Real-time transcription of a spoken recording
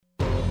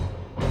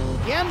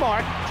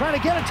Janmark trying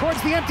to get it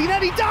towards the empty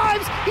net. He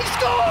dives. He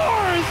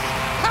scores!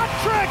 Hat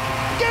trick!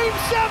 Game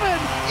 7!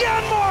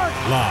 Janmark!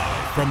 Live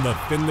from the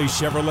Findlay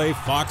Chevrolet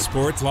Fox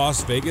Sports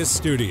Las Vegas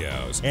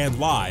studios and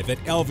live at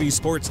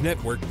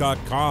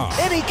lvsportsnetwork.com.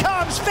 In he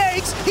comes,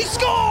 fakes, he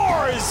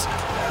scores!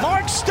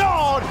 Mark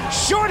Stone,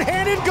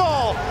 shorthanded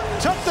goal.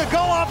 Took the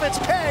goal off its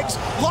pegs,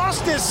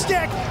 lost his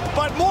stick,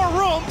 but more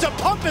room to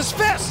pump his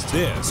fist.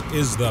 This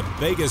is the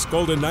Vegas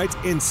Golden Knights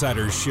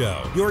Insider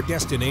Show, your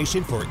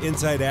destination for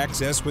inside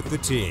access with the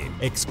team,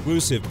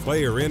 exclusive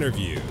player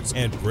interviews,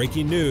 and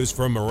breaking news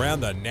from around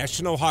the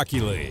National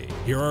Hockey League.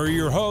 Here are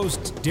your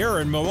hosts,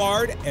 Darren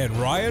Millard and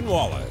Ryan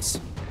Wallace.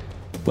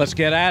 Let's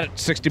get at it.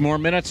 60 more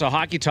minutes of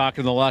hockey talk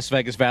in the Las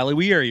Vegas Valley.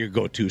 We are your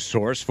go-to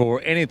source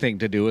for anything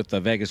to do with the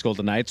Vegas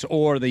Golden Knights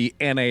or the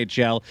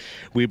NHL.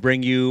 We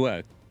bring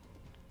you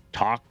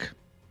talk,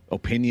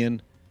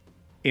 opinion,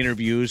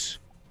 interviews,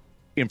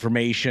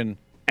 information,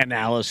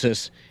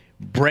 analysis,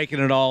 breaking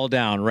it all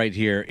down right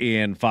here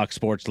in Fox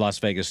Sports Las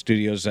Vegas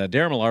studios.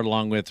 Darren Millard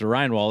along with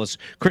Ryan Wallace,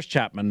 Chris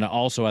Chapman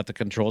also at the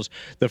controls.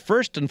 The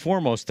first and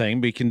foremost thing,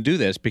 we can do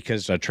this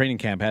because training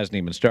camp hasn't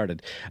even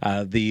started.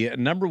 The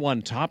number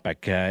one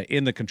topic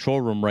in the control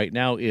room right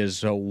now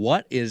is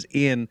what is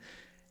in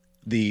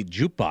the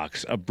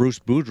jukebox of Bruce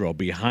Boudreau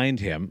behind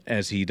him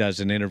as he does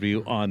an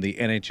interview on the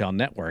NHL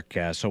Network.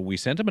 So we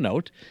sent him a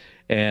note,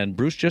 and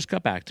Bruce just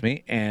got back to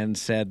me and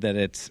said that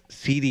it's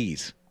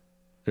CDs.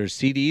 There's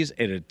CDs,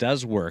 and it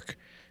does work.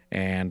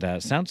 And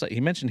sounds like he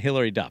mentioned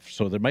Hillary Duff,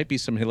 so there might be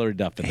some Hillary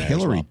Duff in there.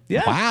 Hillary, as well.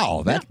 Yeah.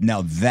 Wow!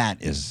 Now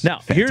that is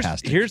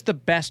fantastic. Here's the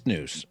best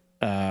news.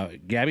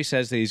 Gabby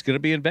says that he's going to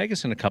be in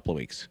Vegas in a couple of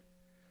weeks,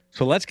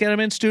 so let's get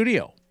him in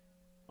studio.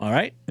 All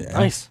right,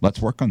 nice.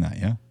 Let's work on that.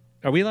 Yeah.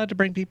 Are we allowed to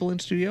bring people in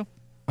studio?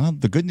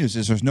 The good news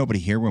is there's nobody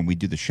here when we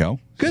do the show.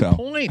 Good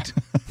point.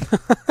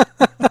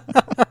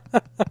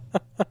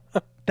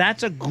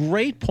 That's a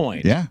great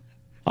point. Yeah.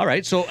 All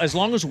right, so as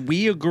long as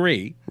we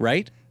agree,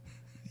 right?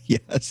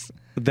 Yes.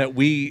 That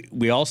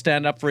we all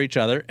stand up for each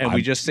other, and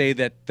we just say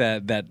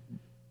that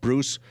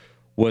Bruce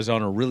was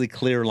on a really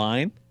clear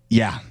line.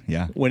 Yeah.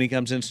 When he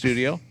comes in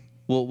studio,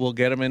 we'll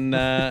get him in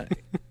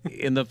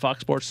the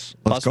Fox Sports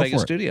Las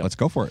Vegas studio. Let's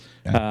go for it.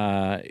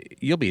 Yeah.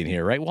 You'll be in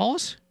here, right,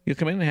 Wallace? You'll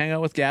come in and hang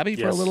out with Gabby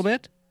for a little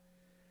bit,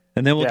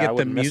 and then we'll get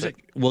the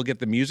music. We'll get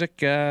the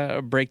music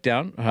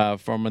breakdown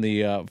from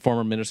the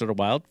former Minnesota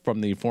Wild,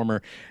 from the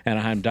former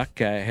Anaheim Duck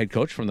head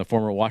coach, from the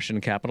former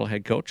Washington Capitol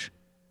head coach.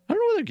 I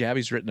don't know whether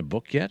Gabby's written a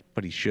book yet,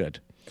 but he should.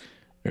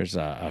 There's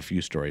a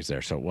few stories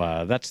there,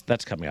 so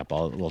that's coming up.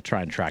 We'll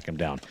try and track him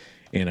down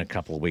in a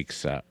couple of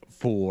weeks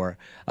for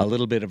a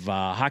little bit of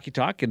hockey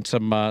talk and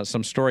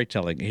some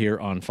storytelling here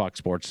on Fox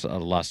Sports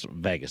Las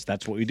Vegas.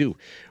 That's what we do.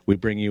 We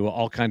bring you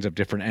all kinds of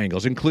different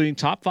angles, including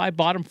top 5,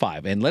 bottom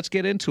 5. And let's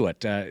get into it.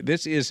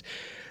 This is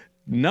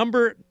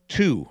number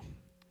 2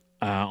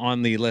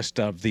 on the list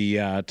of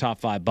the top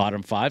 5,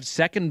 bottom 5.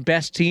 Second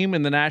best team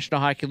in the National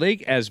Hockey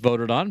League, as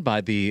voted on by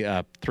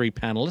the 3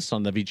 panelists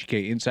on the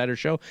VGK Insider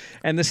Show.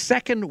 And the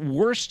second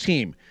worst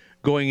team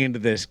going into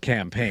this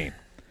campaign.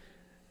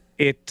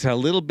 It's a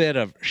little bit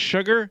of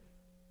sugar,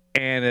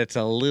 and it's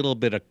a little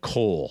bit of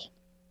coal.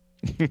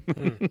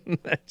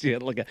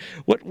 Look at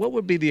what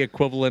would be the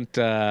equivalent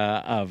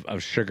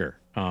of sugar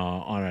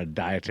on a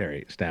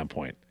dietary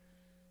standpoint?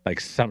 Like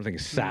something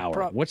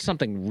sour. What's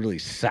something really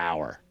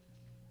sour?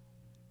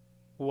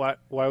 Why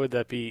would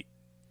that be?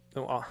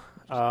 Well,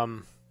 I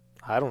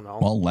don't know.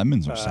 Well,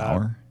 lemons are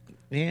sour.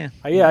 Yeah,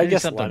 I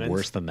guess something lemons.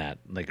 Worse than that,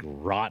 like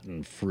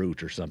rotten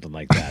fruit or something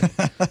like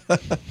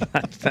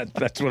that.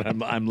 That's what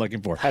I'm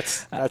looking for.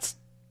 That's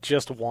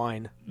just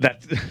wine.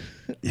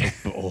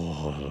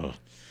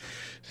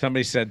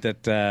 Somebody said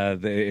that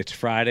it's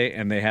Friday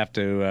and they have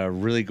to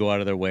really go out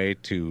of their way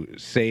to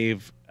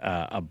save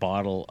a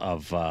bottle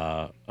of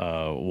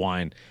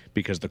wine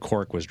because the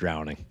cork was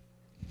drowning.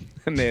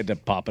 And they had to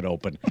pop it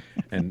open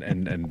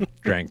and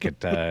drank it,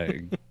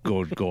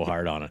 go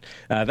hard on it.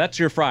 That's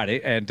your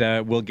Friday,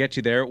 and we'll get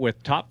you there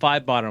with top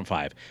 5, bottom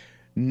 5.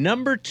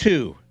 Number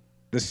 2,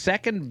 the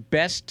second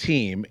best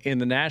team in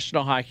the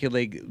National Hockey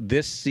League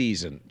this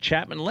season.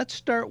 Chapman, let's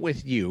start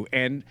with you,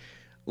 and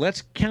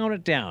let's count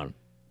it down.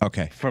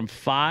 Okay. From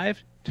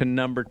 5 to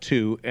number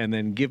 2, and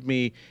then give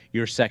me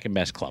your second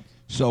best club.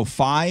 So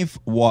 5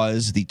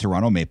 was the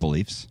Toronto Maple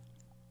Leafs.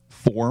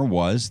 4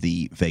 was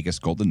the Vegas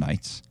Golden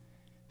Knights.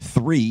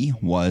 3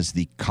 was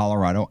the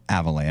Colorado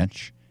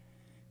Avalanche.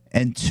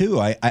 And 2,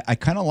 I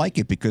kind of like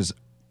it because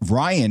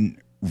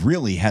Ryan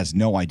really has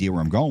no idea where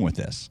I'm going with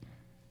this.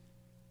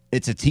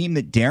 It's a team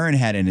that Darren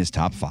had in his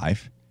top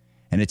 5,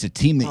 and it's a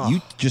team that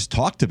you just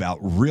talked about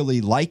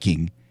really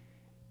liking.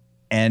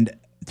 And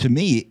to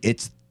me,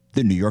 it's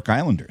the New York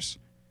Islanders.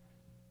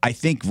 I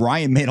think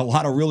Ryan made a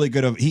lot of really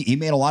good he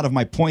made a lot of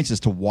my points as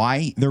to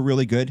why they're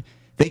really good.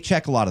 They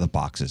check a lot of the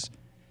boxes.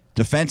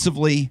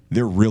 Defensively,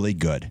 they're really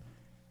good.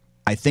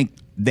 I think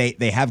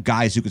they have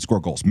guys who can score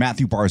goals.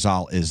 Matthew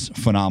Barzal is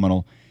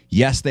phenomenal.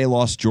 Yes, they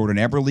lost Jordan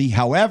Eberle.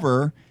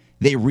 However,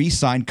 They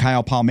re-signed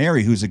Kyle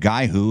Palmieri, who's a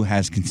guy who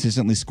has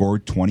consistently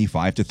scored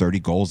 25 to 30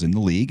 goals in the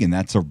league, and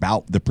that's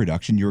about the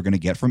production you're going to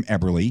get from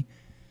Eberle.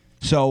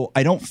 So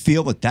I don't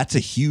feel that that's a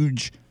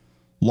huge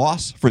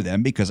loss for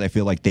them because I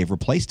feel like they've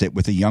replaced it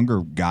with a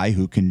younger guy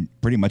who can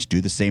pretty much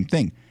do the same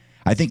thing.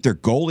 I think their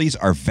goalies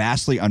are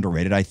vastly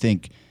underrated. I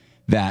think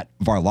that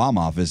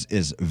Varlamov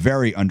is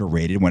very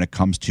underrated when it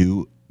comes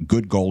to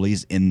good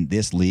goalies in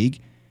this league.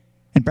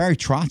 And Barry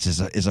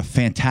Trotz is a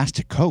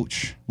fantastic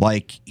coach.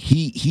 Like,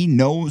 he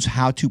knows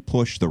how to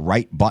push the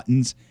right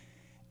buttons.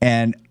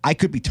 And I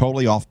could be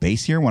totally off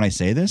base here when I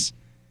say this,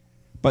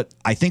 but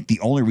I think the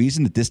only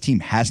reason that this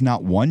team has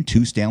not won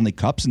 2 Stanley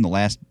Cups in the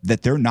last,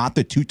 that they're not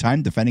the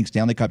 2-time defending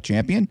Stanley Cup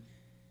champion,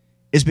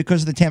 is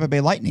because of the Tampa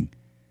Bay Lightning.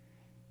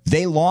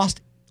 They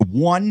lost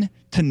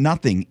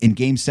 1-0 in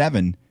Game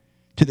 7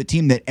 to the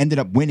team that ended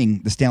up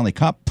winning the Stanley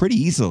Cup pretty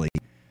easily.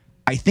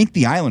 I think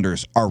the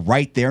Islanders are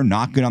right there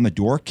knocking on the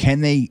door.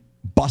 Can they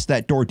bust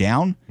that door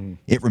down?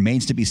 It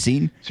remains to be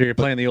seen. So you're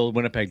playing the old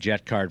Winnipeg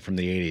Jet card from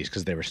the 80s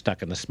because they were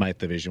stuck in the Smythe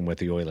division with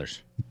the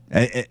Oilers.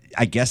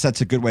 I guess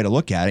that's a good way to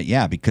look at it,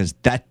 yeah, because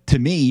that, to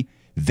me,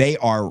 they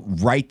are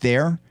right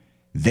there.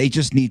 They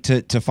just need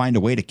to find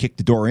a way to kick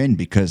the door in,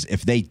 because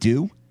if they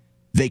do,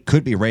 they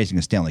could be raising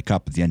a Stanley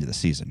Cup at the end of the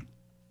season.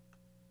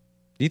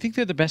 Do you think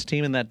they're the best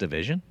team in that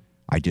division?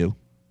 I do.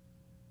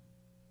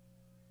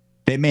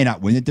 They may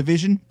not win the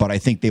division, but I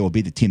think they will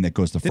be the team that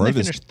goes the furthest. Didn't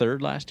they finish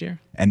third last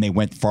year? And they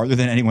went farther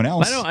than anyone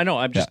else. I know.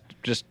 I'm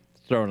just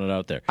throwing it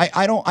out there.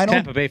 I don't.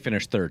 Tampa Bay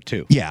finished third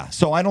too. Yeah,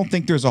 so I don't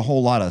think there's a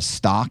whole lot of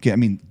stock. I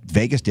mean,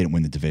 Vegas didn't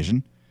win the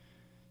division,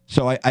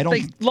 so I don't.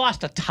 They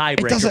lost a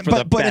tiebreaker for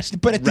the best.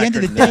 But at the end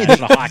of the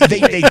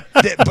day,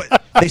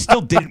 they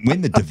still didn't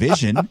win the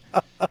division.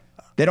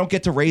 They don't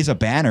get to raise a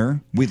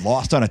banner. We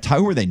lost on a tie.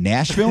 Who were they?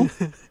 Nashville.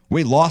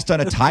 We lost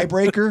on a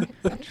tiebreaker.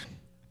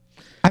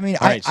 I mean,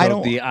 I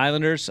don't. The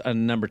Islanders,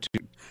 number 2.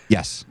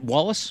 Yes.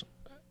 Wallace,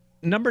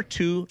 number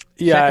 2,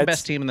 second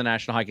best team in the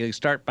National Hockey League.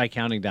 Start by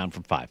counting down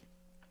from 5.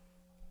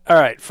 All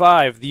right,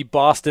 5, the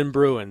Boston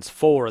Bruins.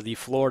 4, the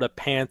Florida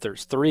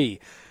Panthers. 3,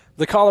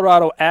 the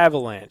Colorado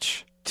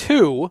Avalanche.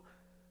 2,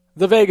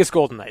 the Vegas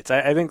Golden Knights.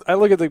 I think I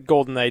look at the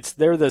Golden Knights.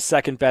 They're the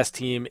second best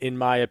team, in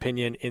my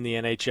opinion, in the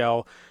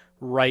NHL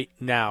right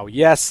now.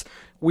 Yes,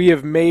 we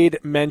have made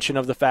mention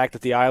of the fact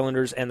that the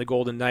Islanders and the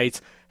Golden Knights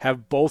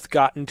have both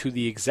gotten to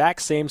the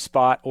exact same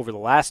spot over the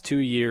last 2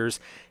 years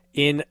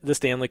in the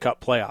Stanley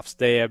Cup playoffs.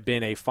 They have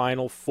been a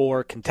Final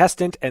Four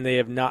contestant, and they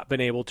have not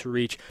been able to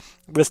reach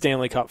the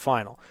Stanley Cup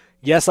final.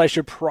 Yes, I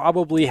should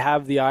probably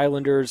have the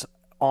Islanders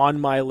on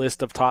my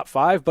list of top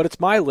 5, but it's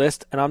my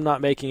list, and I'm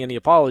not making any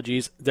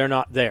apologies. They're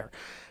not there.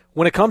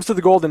 When it comes to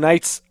the Golden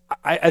Knights,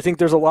 I think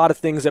there's a lot of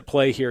things at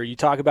play here. You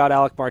talk about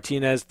Alec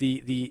Martinez,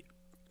 the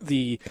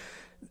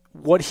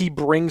what he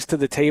brings to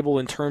the table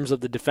in terms of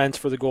the defense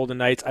for the Golden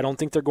Knights. I don't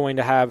think they're going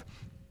to have,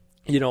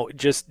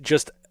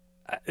 just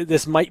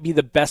this might be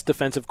the best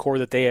defensive core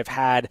that they have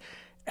had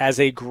as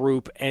a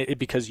group,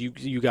 because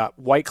you got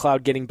White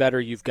Cloud getting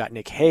better, you've got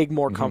Nick Hague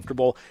more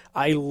comfortable.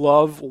 I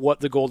love what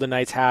the Golden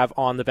Knights have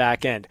on the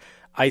back end.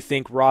 I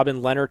think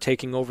Robin Lehner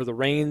taking over the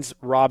reins,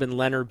 Robin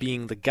Lehner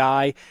being the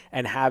guy,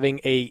 and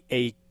having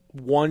a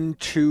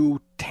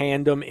 1-2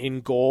 tandem in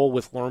goal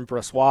with Laurent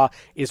Brossoit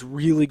is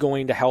really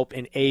going to help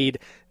and aid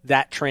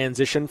that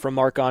transition from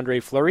Marc-Andre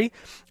Fleury.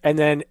 And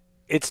then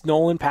it's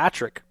Nolan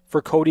Patrick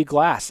for Cody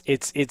Glass.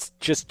 It's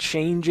just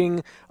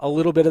changing a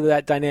little bit of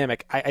that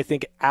dynamic. I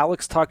think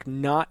Alex Tuch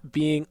not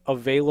being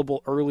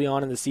available early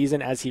on in the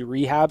season as he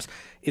rehabs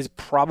is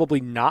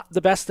probably not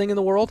the best thing in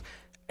the world,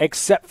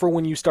 except for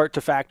when you start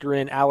to factor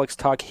in Alex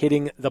Tuch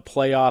hitting the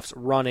playoffs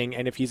running.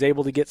 And if he's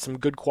able to get some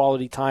good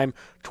quality time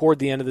toward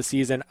the end of the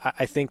season,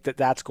 I think that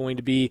that's going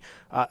to be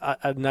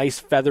a nice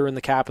feather in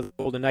the cap of the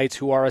Golden Knights,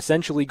 who are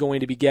essentially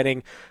going to be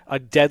getting a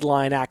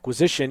deadline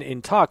acquisition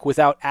in Tuch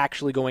without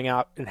actually going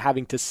out and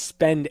having to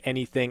spend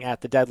anything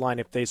at the deadline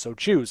if they so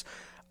choose.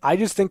 I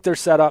just think they're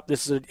set up.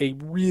 This is a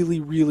really,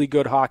 really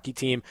good hockey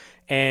team,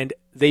 and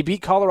they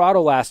beat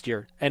Colorado last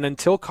year. And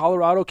until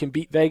Colorado can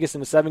beat Vegas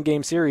in a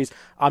 7-game series,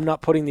 I'm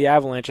not putting the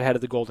Avalanche ahead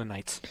of the Golden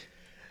Knights.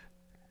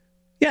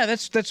 Yeah,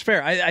 that's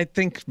fair. I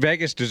think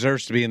Vegas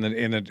deserves to be in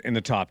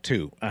the top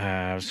 2.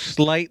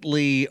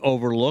 Slightly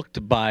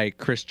overlooked by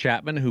Chris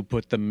Chapman, who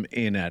put them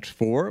in at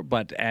 4.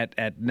 But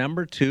at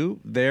number 2,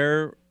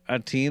 they're a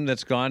team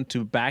that's gone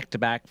to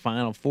back-to-back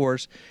Final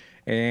Fours,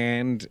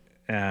 and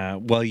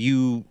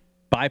you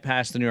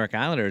bypass the New York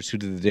Islanders, who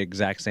did the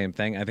exact same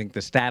thing. I think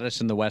the status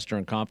in the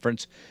Western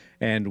Conference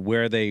and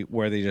where they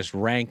just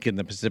rank in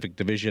the Pacific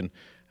Division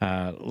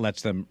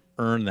lets them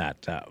earn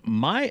that.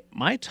 My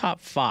top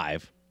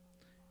 5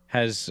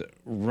 has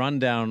run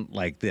down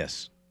like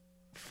this: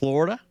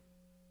 Florida,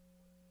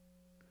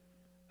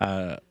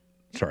 the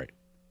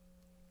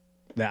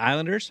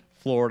Islanders,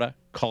 Florida,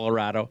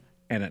 Colorado,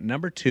 and at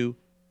number 2,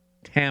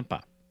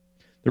 Tampa.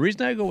 The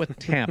reason I go with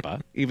Tampa,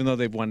 even though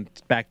they've won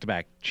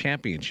back-to-back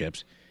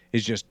championships,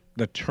 is just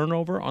the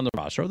turnover on the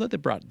roster, that they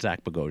brought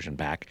Zach Bogosian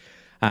back,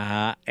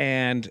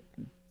 and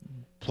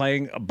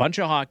playing a bunch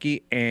of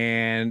hockey,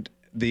 and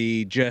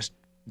the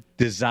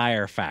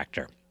desire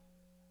factor.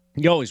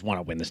 You always want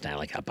to win the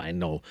Stanley Cup, I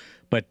know,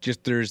 but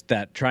just there's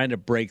that trying to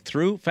break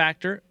through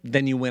factor.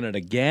 Then you win it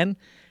again,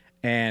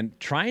 and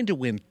trying to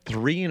win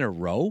 3 in a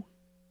row.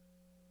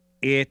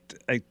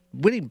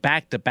 Winning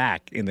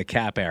back-to-back in the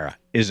Cap era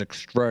is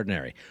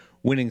extraordinary.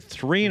 Winning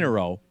 3 in a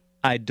row,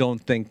 I don't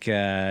think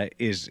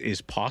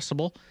is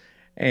possible,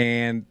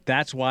 and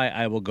that's why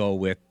I will go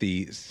with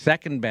the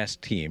second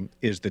best team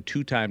is the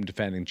 2-time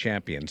defending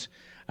champions.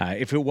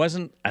 If it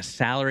wasn't a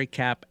salary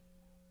cap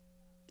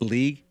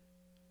league,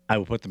 I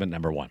would put them at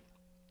number 1.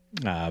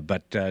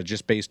 But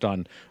just based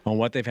on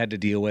what they've had to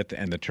deal with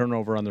and the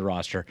turnover on the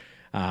roster,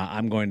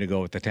 I'm going to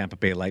go with the Tampa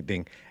Bay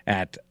Lightning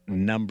at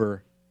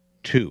number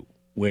 2,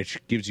 which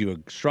gives you a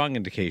strong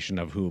indication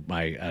of who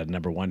my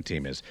number 1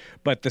 team is.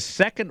 But the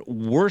second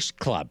worst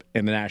club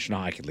in the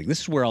National Hockey League,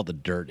 this is where all the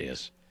dirt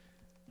is.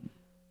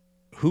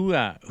 Who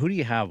do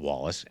you have,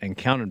 Wallace? And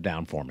count them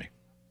down for me.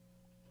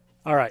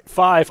 All right,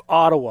 5,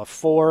 Ottawa.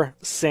 4,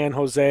 San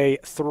Jose.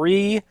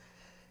 3,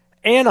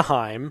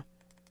 Anaheim.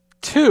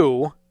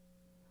 2,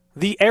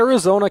 the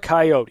Arizona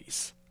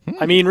Coyotes.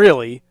 I mean,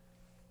 really,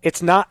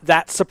 it's not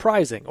that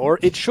surprising, or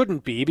it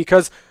shouldn't be,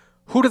 because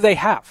who do they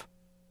have?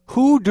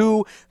 Who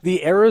do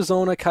the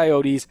Arizona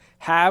Coyotes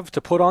have to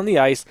put on the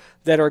ice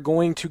that are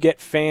going to get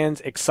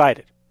fans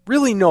excited?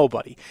 Really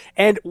nobody.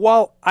 And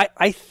while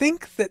I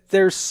think that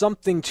there's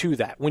something to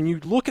that, when you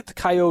look at the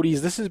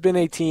Coyotes, this has been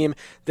a team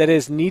that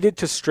has needed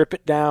to strip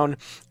it down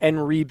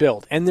and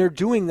rebuild. And they're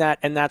doing that,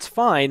 and that's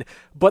fine.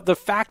 But the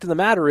fact of the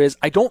matter is,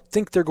 I don't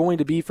think they're going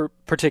to be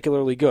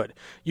particularly good.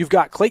 You've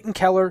got Clayton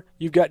Keller,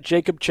 you've got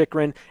Jacob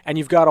Chychrun, and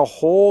you've got a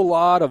whole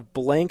lot of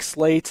blank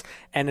slates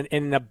and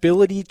an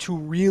ability to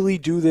really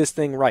do this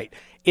thing right.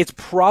 It's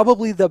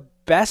probably the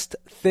best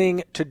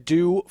thing to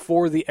do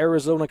for the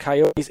Arizona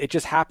Coyotes. It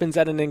just happens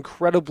at an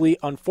incredibly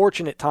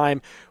unfortunate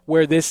time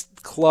where this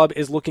club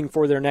is looking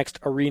for their next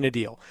arena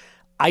deal.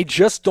 I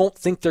just don't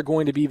think they're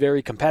going to be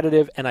very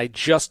competitive, and I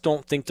just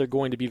don't think they're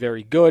going to be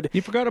very good.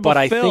 You forgot about Phil. But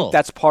I think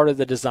that's part of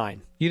the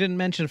design. You didn't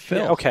mention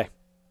Phil.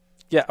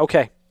 Yeah,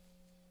 okay.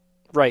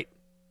 Right.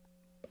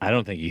 I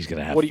don't think he's going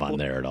to have fun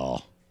there at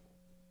all.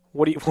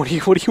 What do you want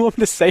me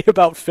to say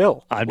about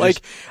Phil?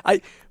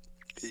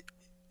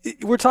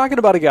 We're talking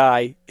about a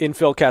guy in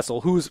Phil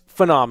Kessel who's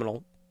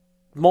phenomenal,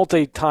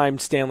 multi-time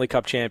Stanley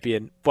Cup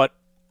champion, but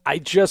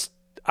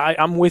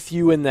I'm with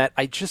you in that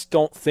I just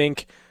don't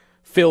think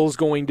Phil's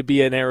going to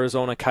be an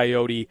Arizona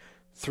Coyote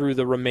through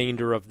the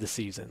remainder of the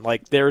season.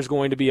 Like, there's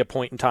going to be a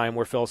point in time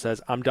where Phil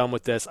says, I'm done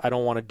with this, I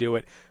don't want to do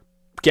it,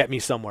 get me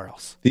somewhere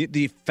else.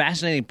 The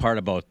fascinating part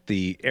about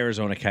the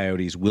Arizona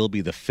Coyotes will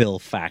be the Phil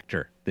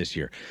factor this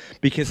year,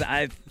 because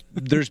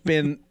there's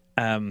been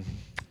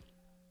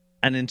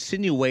an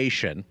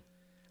insinuation,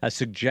 a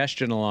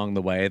suggestion along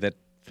the way that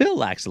Phil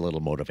lacks a little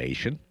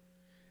motivation,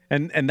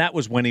 and that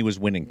was when he was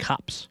winning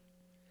cups.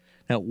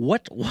 Now,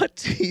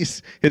 what's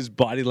his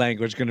body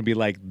language going to be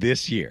like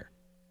this year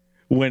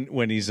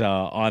when he's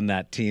on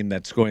that team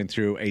that's going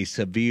through a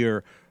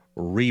severe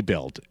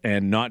rebuild,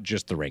 and not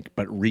just the rink,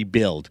 but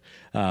rebuild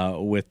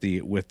with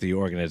the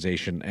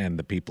organization and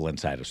the people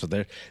inside it. So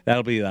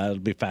that'll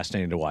be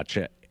fascinating to watch.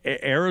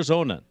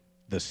 Arizona,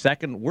 the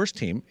second worst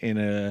team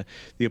in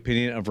the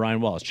opinion of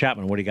Ryan Wallace.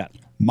 Chapman, what do you got?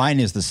 Mine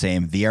is the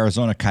same, the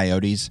Arizona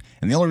Coyotes.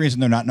 And the only reason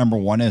they're not number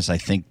 1 is I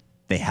think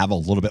they have a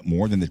little bit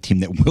more than the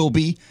team that will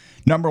be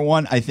number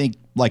 1. I think,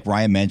 like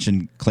Ryan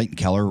mentioned, Clayton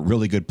Keller,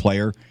 really good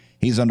player.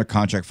 He's under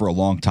contract for a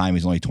long time.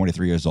 He's only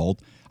 23 years old.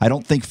 I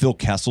don't think Phil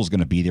Kessel's going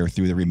to be there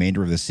through the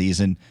remainder of the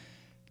season.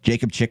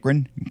 Jacob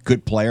Chychrun,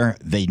 good player.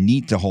 They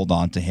need to hold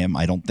on to him.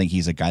 I don't think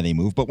he's a guy they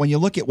move. But when you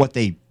look at what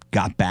they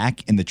got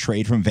back in the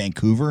trade from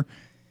Vancouver,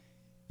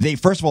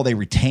 first of all, they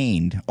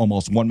retained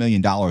almost $1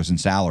 million in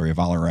salary of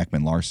Oliver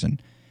Ekman-Larsson,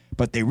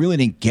 but they really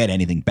didn't get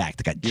anything back.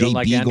 They got Jay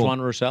like Beagle.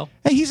 Antoine Roussel?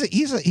 Hey,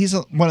 he's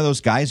one of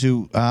those guys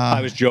who.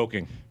 I was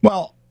joking.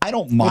 Well, I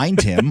don't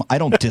mind him. I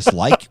don't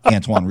dislike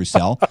Antoine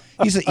Roussel.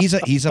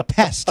 He's a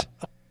pest,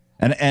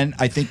 and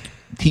I think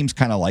teams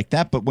kind of like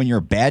that. But when you're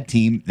a bad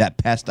team, that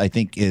pest I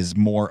think is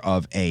more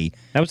of a.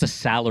 That was a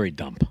salary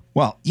dump.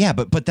 Well, yeah,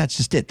 but that's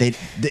just it. They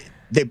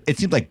it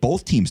seems like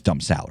both teams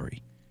dumped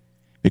salary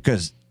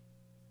because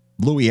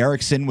Louis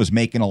Eriksson was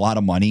making a lot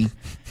of money.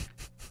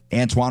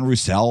 Antoine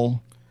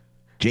Roussel,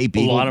 Jay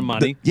Beagle. A lot of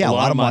money. A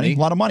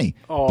lot of money.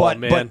 Oh,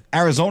 but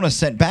Arizona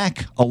sent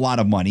back a lot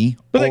I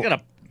But they got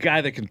a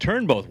guy that can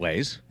turn both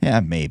ways. Yeah,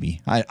 maybe.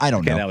 I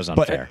don't know. That was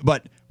unfair.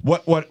 But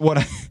what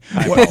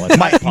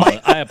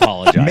I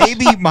apologize.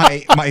 Maybe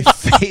my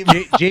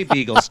favorite Jay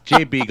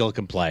Beagle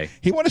can play.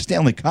 He won a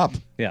Stanley Cup.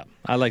 Yeah,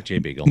 I like Jay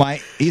Beagle.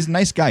 He's a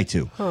nice guy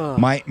too.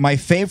 My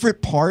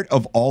favorite part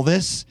of all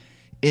this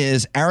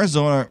is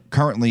Arizona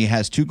currently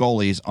has 2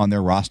 goalies on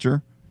their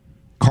roster,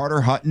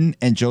 Carter Hutton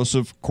and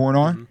Joseph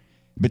Korenar. Mm-hmm.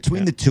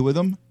 Between the two of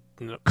them,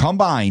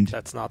 combined,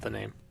 that's not the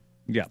name.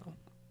 Yeah.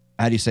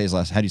 How do you say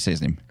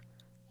his name?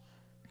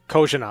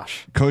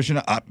 Kozhinash.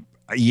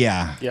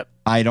 Yeah. Yep.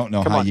 I don't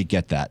know how you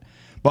get that,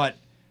 but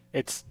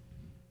it's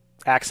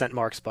accent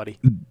marks, buddy.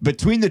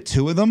 Between the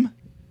two of them,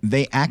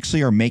 they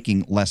actually are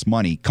making less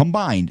money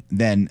combined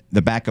than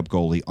the backup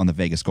goalie on the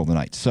Vegas Golden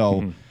Knights.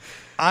 So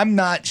I'm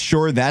not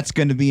sure that's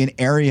going to be an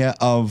area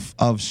of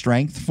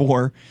strength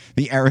for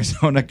the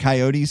Arizona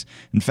Coyotes.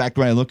 In fact,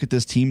 when I look at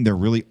this team, there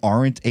really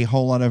aren't a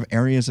whole lot of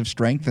areas of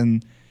strength.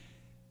 And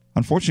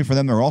unfortunately for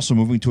them, they're also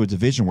moving to a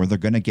division where they're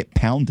going to get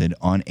pounded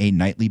on a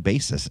nightly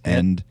basis.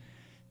 And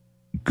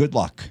good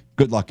luck.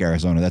 Good luck,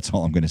 Arizona. That's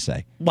all I'm going to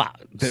say. Wow.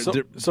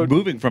 So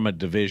moving from a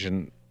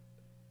division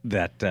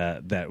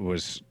that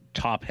was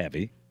top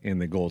heavy in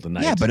the Golden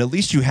Knights. Yeah, but at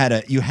least you had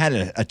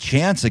a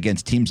chance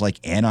against teams like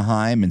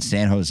Anaheim and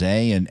San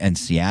Jose and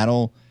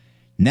Seattle.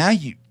 Now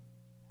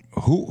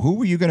who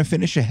were you going to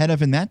finish ahead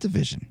of in that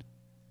division?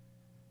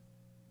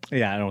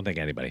 Yeah, I don't think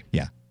anybody.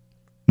 Yeah.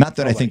 Not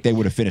that I think they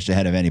would have finished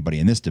ahead of anybody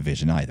in this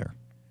division either.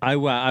 I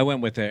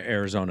went with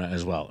Arizona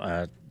as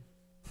well.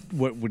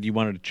 What would you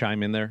want to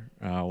chime in there,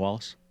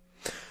 Wallace?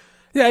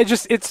 Yeah,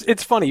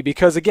 it's funny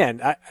because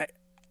again,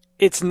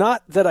 it's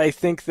not that I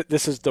think that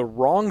this is the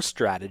wrong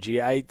strategy.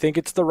 I think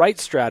it's the right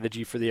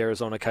strategy for the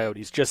Arizona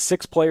Coyotes. Just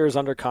 6 players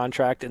under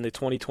contract in the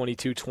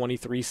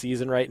 2022-23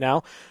 season right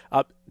now.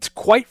 It's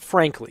quite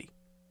frankly,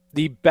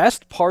 the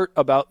best part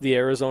about the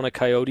Arizona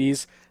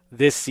Coyotes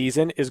this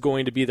season is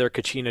going to be their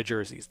Kachina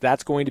jerseys.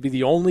 That's going to be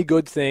the only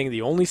good thing,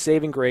 the only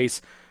saving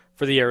grace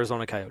for the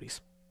Arizona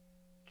Coyotes.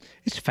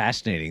 It's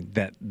fascinating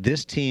that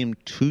this team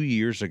 2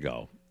 years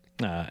ago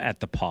at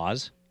the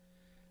pause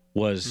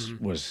was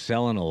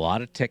selling a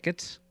lot of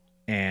tickets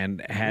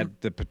and had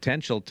the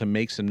potential to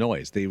make some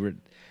noise.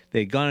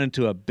 They'd gone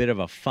into a bit of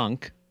a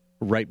funk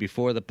right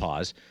before the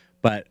pause,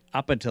 but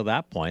up until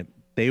that point,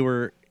 they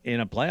were in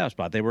a playoff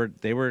spot. They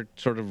were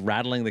sort of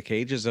rattling the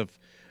cages of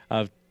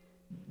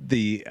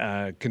the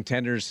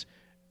contenders,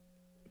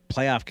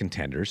 playoff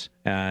contenders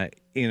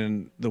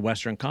in the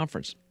Western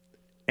Conference,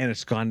 and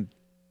it's gone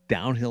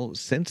downhill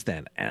since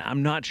then. And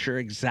I'm not sure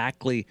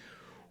exactly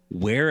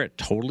where it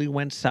totally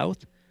went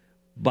south,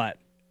 but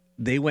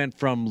they went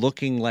from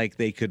looking like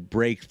they could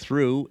break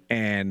through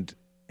and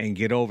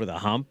get over the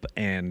hump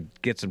and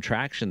get some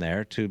traction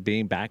there to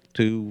being back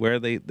to where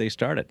they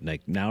started.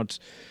 Like now it's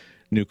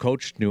new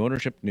coach, new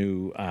ownership,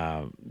 new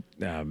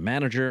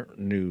manager,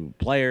 new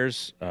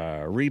players,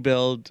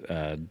 rebuild.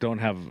 Don't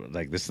have,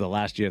 like, this is the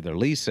last year of their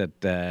lease at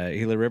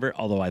Gila River,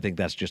 although I think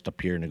that's just a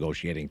pure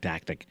negotiating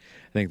tactic.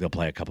 I think they'll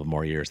play a couple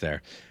more years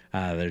there.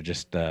 They're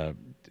just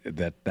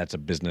that's a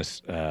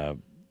business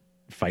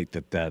fight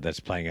that's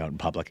playing out in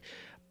public.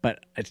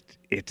 But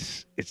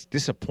it's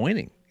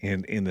disappointing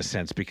in the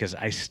sense, because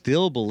I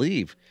still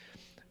believe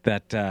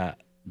that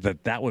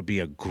that would be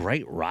a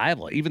great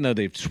rival. Even though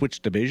they've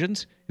switched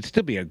divisions, it'd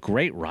still be a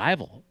great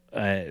rival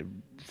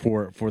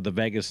for the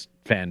Vegas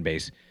fan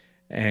base.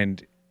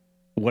 And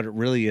what it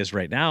really is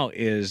right now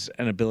is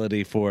an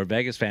ability for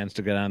Vegas fans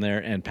to go down there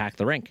and pack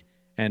the rink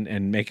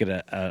and make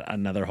it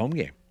another home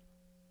game.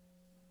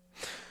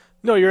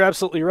 No, you're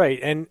absolutely right.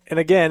 And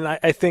again,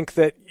 I think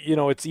that,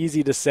 it's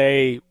easy to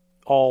say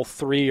all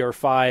 3 or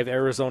 5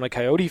 Arizona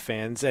Coyote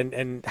fans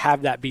and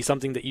have that be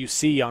something that you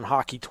see on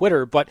hockey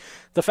Twitter. But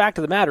the fact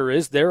of the matter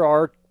is there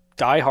are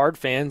diehard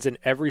fans in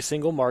every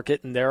single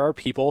market, and there are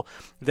people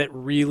that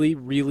really,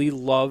 really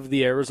love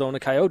the Arizona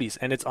Coyotes.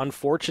 And it's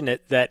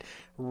unfortunate that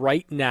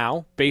right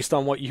now, based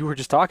on what you were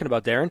just talking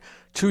about, Darren,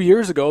 2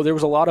 years ago, there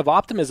was a lot of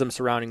optimism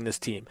surrounding this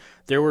team.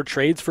 There were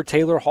trades for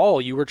Taylor Hall.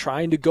 You were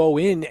trying to go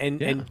in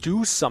and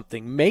do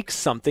something, make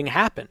something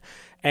happen.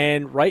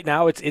 And right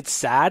now, it's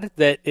sad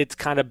that it's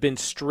kind of been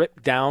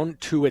stripped down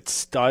to its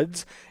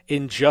studs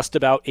in just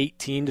about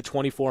 18 to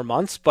 24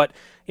 months. But,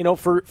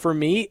 for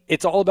me,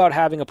 it's all about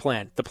having a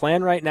plan. The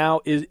plan right now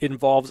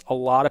involves a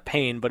lot of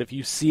pain, but if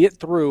you see it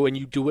through and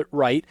you do it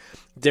right,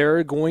 there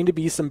are going to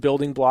be some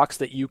building blocks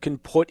that you can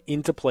put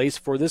into place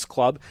for this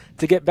club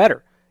to get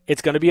better.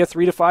 It's going to be a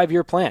 3 to 5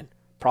 year plan.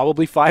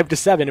 Probably 5 to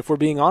 7 if we're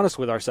being honest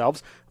with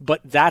ourselves,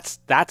 but that's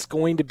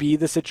going to be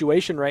the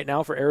situation right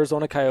now for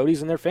Arizona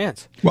Coyotes and their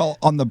fans. Well,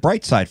 on the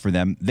bright side for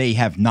them, they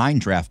have 9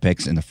 draft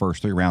picks in the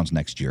first 3 rounds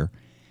next year,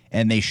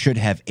 and they should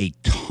have a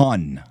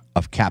ton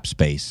of cap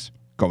space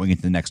going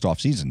into the next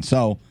offseason.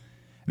 So,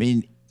 I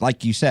mean,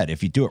 like you said,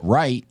 if you do it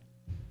right,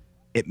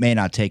 it may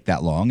not take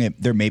that long.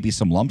 There may be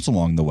some lumps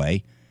along the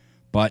way,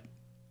 but,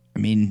 I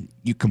mean,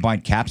 you combine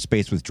cap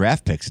space with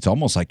draft picks, it's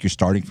almost like you're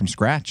starting from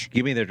scratch.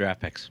 Give me their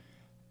draft picks.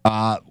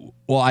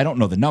 Well, I don't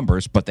know the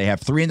numbers, but they have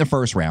 3 in the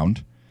first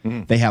round.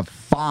 Mm-hmm. They have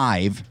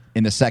 5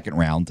 in the second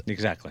round.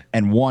 Exactly.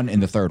 And 1 in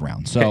the third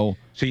round. So, okay.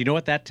 So you know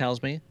what that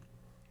tells me?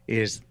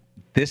 Is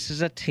this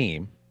is a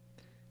team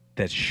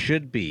that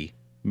should be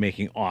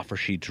making offer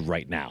sheets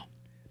right now.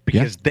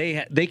 Because they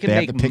can make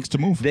have the picks to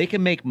move. They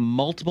can make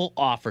multiple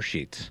offer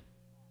sheets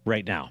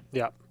right now.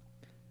 Yeah.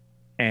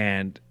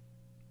 And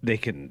they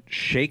can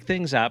shake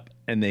things up,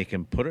 and they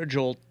can put a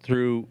jolt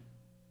through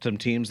some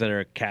teams that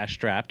are cash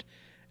strapped,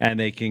 and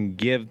they can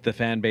give the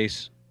fan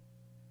base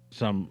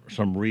some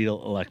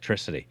real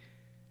electricity.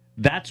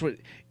 That's what,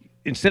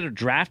 instead of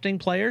drafting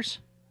players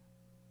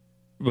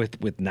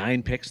with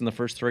 9 picks in the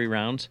first 3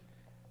 rounds,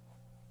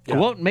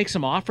 go out and make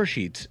some offer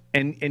sheets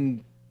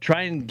and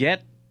try and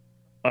get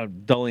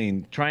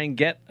Dahlin. Try and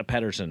get a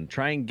Pettersson.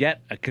 Try and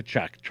get a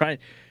Tkachuk. Try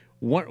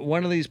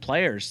one of these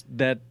players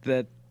that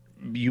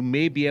you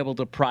may be able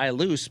to pry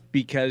loose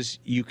because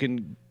you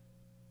can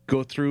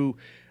go through,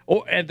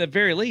 or at the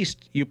very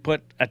least, you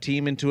put a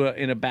team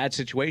in a bad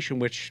situation,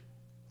 which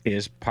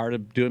is part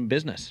of doing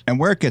business. And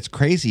where it gets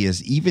crazy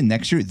is even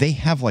next year they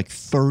have like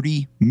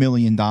 $30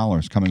 million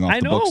coming off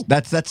the books.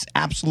 That's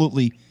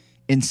absolutely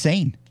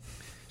insane.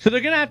 So they're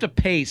going to have to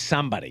pay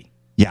somebody,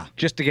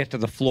 just to get to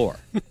the floor.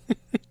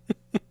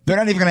 They're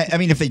not even going to. I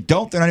mean, if they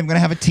don't, they're not even going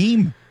to have a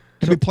team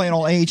to be playing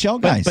all AHL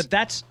guys. But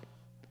that's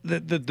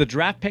the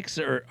draft picks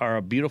are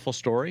a beautiful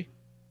story.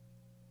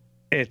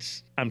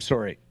 I'm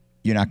sorry,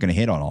 you're not going to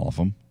hit on all of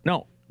them.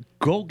 No,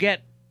 go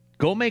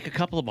make a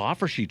couple of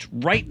offer sheets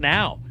right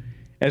now.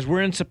 As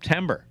we're in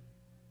September,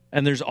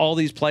 and there's all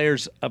these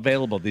players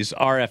available, these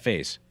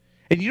RFAs,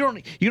 and you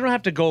don't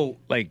have to go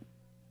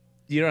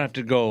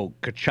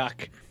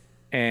Tkachuk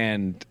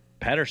and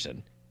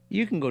Pettersson.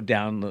 You can go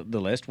down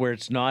the list where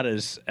it's not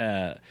as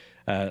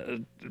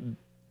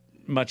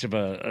much of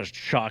a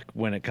shock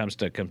when it comes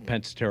to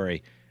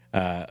compensatory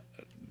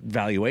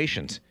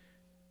valuations.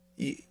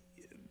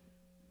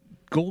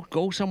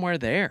 Go somewhere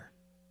there.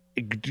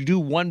 Do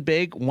one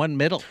big, one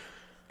middle,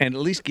 and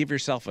at least give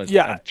yourself a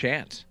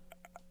chance.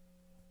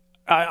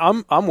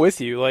 I'm with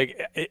you.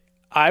 Like,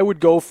 I would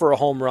go for a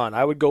home run.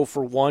 I would go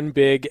for one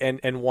big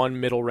and one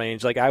middle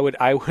range. Like, I would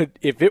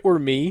if it were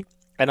me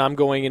and I'm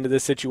going into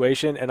this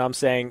situation and I'm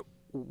saying,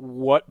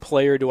 what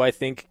player do I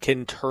think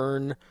can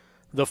turn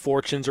the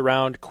fortunes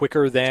around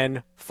quicker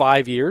than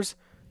 5 years?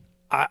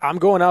 I'm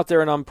going out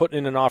there and I'm putting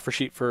in an offer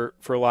sheet for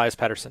Elias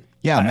Pettersson.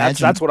 Yeah,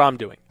 that's what I'm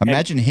doing.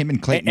 Imagine him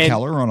and Clayton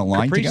Keller on a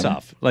line Kaprizov,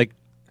 together. Like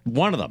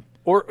one of them.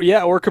 Or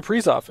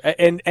Kaprizov.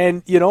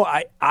 And you know,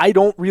 I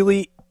don't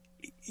really.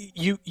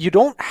 You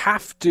don't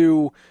have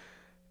to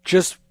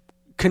just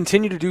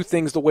continue to do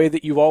things the way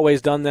that you've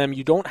always done them.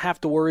 You don't have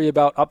to worry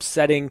about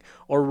upsetting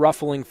or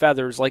ruffling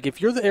feathers. Like, if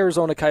you're the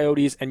Arizona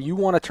Coyotes and you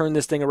want to turn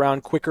this thing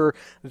around quicker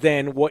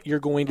than what you're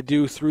going to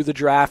do through the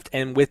draft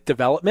and with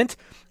development,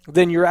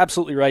 then you're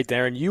absolutely right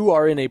there. And you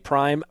are in a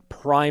prime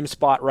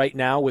spot right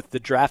now with the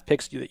draft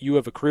picks that you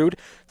have accrued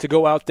to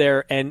go out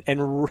there and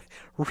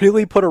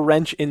really put a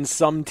wrench in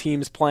some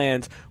teams'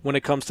 plans when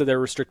it comes to their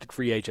restricted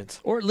free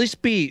agents. Or at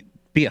least be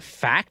a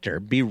factor,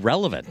 be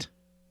relevant.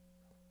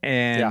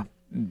 And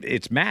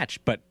it's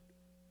matched, but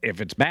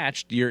if it's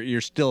matched,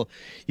 you're still,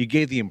 you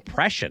gave the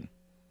impression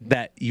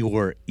that you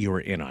were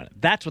in on it.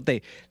 That's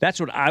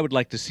what I would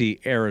like to see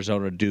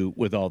Arizona do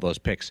with all those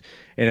picks.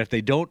 And if they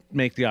don't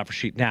make the offer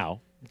sheet now,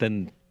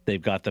 then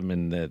they've got them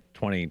in the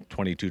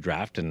 2022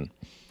 draft, and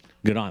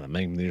good on them.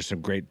 I mean, there's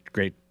some great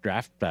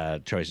draft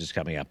choices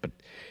coming up, but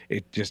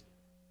it's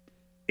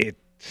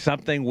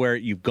something where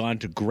you've gone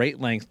to great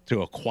lengths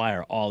to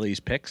acquire all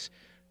these picks.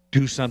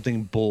 Do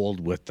something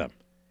bold with them.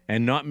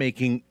 And not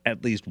making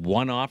at least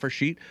one offer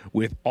sheet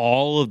with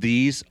all of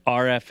these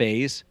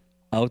RFAs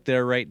out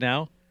there right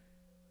now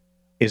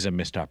is a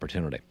missed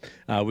opportunity.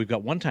 We've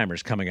got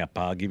one-timers coming up.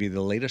 I'll give you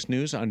the latest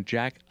news on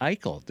Jack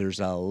Eichel. There's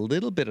a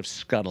little bit of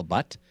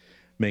scuttlebutt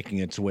making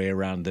its way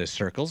around the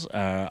circles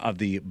of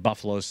the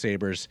Buffalo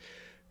Sabres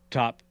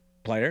top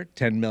player,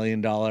 $10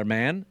 million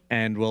man.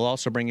 And we'll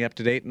also bring you up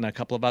to date on a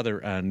couple of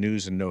other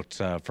news and notes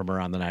from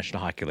around the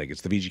National Hockey League. It's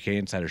the VGK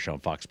Insider Show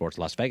on Fox Sports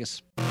Las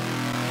Vegas.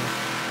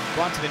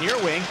 Brought to the near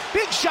wing.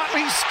 Big shot.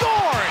 He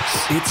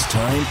scores! It's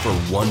time for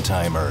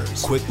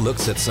one-timers. Quick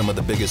looks at some of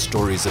the biggest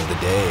stories of the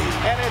day.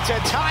 And it's a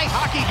tie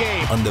hockey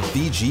game. On the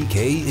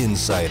VGK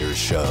Insider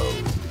Show.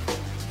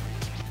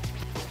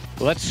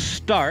 Let's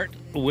start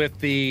with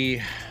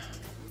the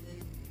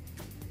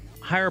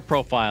higher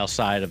profile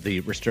side of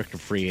the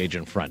restricted free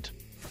agent front.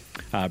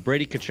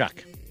 Brady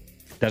Tkachuk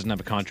doesn't have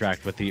a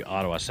contract with the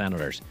Ottawa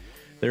Senators.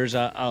 There's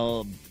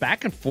a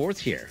back and forth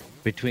here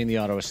between the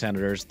Ottawa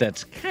Senators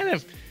that's kind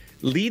of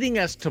leading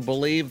us to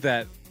believe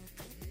that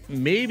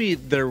maybe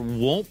there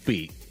won't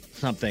be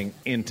something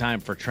in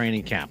time for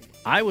training camp.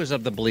 I was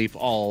of the belief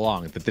all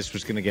along that this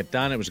was going to get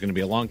done. It was going to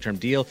be a long-term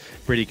deal.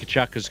 Brady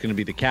Tkachuk is going to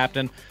be the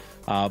captain,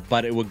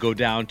 but it would go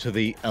down to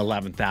the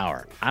 11th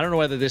hour. I don't know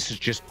whether this is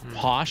just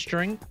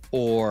posturing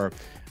or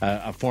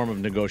a form of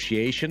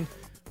negotiation,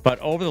 but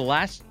over the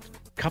last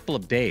couple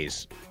of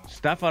days,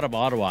 stuff out of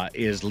Ottawa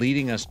is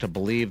leading us to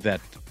believe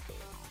that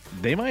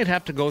they might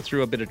have to go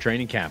through a bit of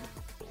training camp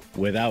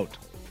without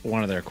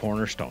one of their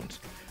cornerstones.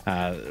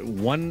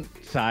 One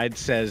side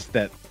says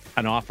that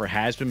an offer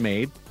has been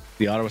made.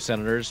 The Ottawa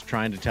Senators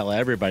trying to tell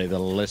everybody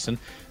that'll listen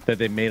that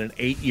they've made an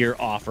 8-year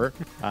offer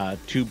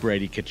to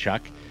Brady Tkachuk.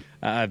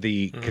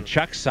 The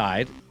Tkachuk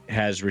side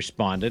has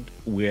responded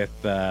with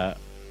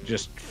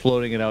just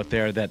floating it out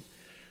there that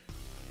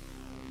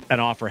an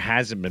offer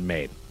hasn't been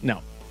made.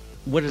 Now,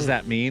 what does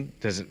that mean?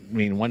 Does it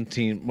mean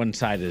one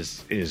side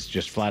is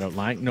just flat out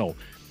lying? No.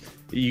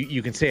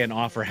 You can say an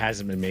offer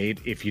hasn't been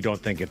made if you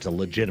don't think it's a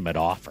legitimate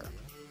offer.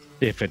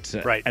 If it's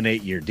an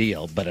 8-year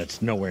deal, but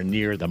it's nowhere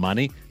near the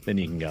money, then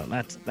you can go,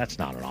 that's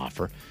not an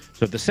offer.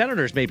 So the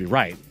Senators may be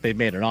right. They've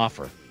made an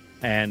offer.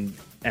 And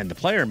the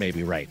player may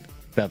be right.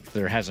 that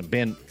there hasn't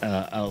been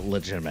a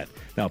legitimate.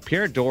 Now,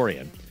 Pierre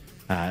Dorion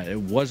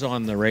was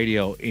on the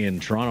radio in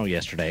Toronto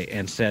yesterday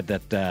and said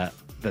that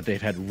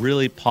they've had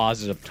really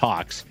positive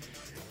talks,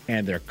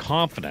 and they're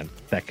confident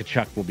that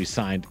Tkachuk will be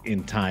signed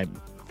in time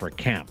for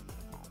camp.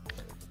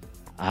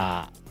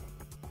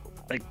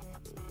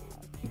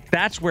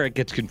 That's where it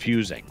gets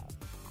confusing.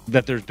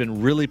 That there's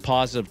been really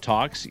positive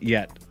talks,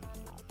 yet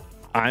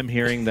I'm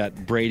hearing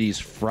that Brady's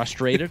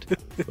frustrated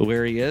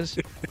where he is.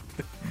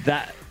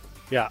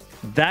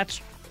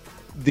 That's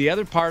the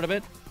other part of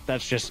it.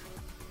 That's just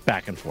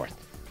back and forth.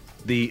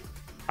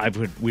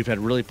 We've had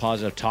really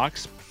positive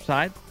talks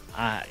side.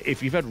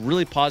 If you've had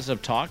really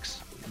positive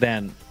talks,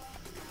 then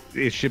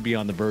it should be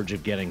on the verge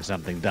of getting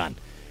something done,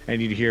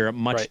 and you'd hear a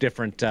much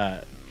different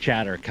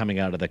chatter coming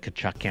out of the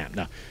Tkachuk camp.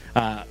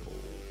 Now,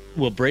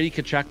 will Brady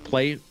Tkachuk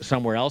play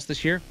somewhere else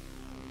this year?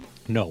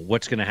 No.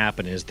 What's going to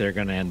happen is they're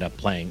going to end up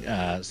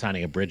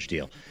signing a bridge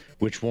deal,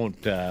 which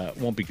won't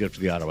be good for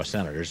the Ottawa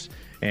Senators,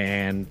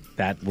 and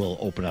that will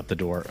open up the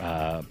door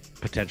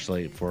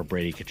potentially for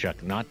Brady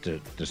Tkachuk not to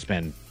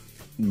spend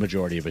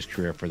majority of his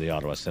career for the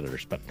Ottawa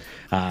Senators. But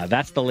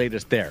that's the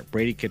latest there.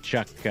 Brady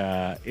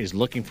Tkachuk is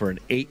looking for an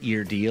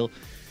 8-year deal,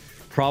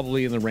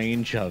 probably in the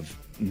range of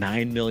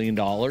 $9 million.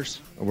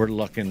 We're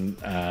looking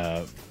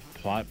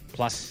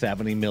plus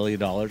 $70 million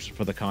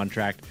for the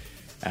contract.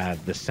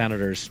 The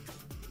Senators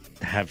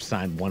have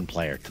signed one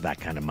player to that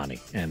kind of money,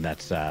 and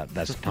that's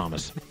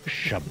Thomas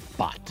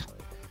Chabot.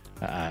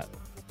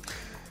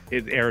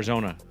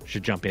 Arizona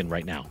should jump in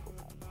right now.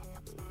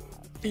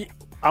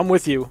 I'm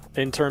with you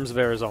in terms of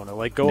Arizona.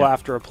 Like, go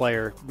after a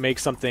player, make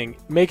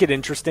it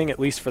interesting, at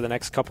least for the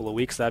next couple of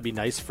weeks. That'd be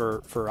nice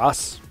for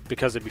us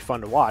because it'd be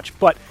fun to watch.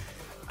 But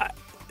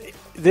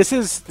this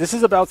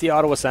is about the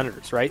Ottawa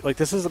Senators, right? Like,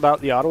 this is about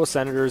the Ottawa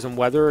Senators and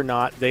whether or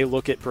not they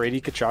look at Brady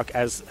Tkachuk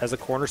as a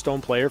cornerstone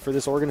player for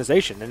this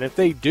organization. And if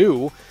they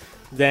do,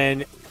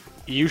 then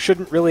you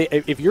shouldn't really,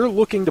 if you're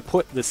looking to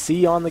put the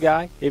C on the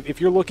guy,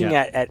 if you're looking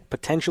at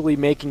potentially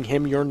making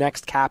him your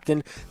next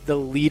captain, the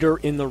leader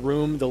in the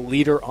room, the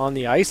leader on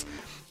the ice,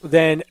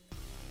 then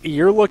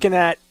you're looking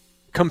at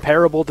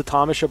comparable to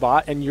Thomas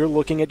Chabot, and you're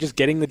looking at just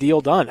getting the deal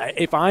done.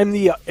 If I'm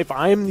the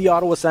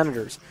Ottawa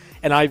Senators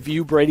and I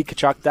view Brady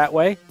Tkachuk that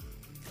way,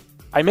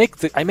 I make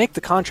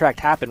the contract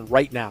happen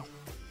right now.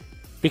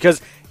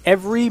 Because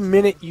every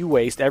minute you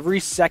waste, every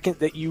second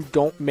that you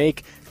don't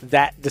make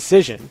that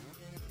decision,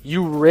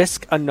 you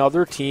risk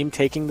another team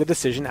taking the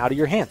decision out of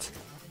your hands.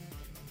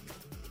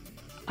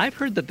 I've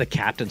heard that the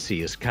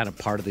captaincy is kind of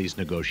part of these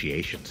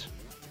negotiations.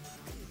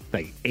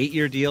 Like,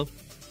 8-year deal,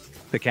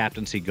 the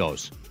captaincy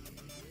goes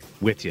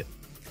with you.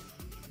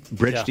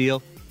 Bridge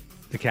deal,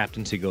 the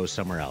captaincy goes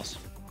somewhere else.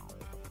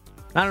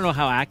 I don't know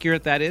how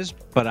accurate that is,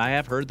 but I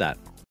have heard that.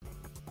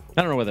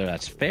 I don't know whether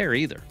that's fair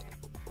either.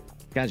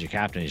 The guy's your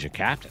captain, he's your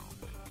captain.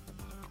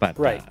 But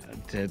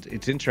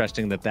it's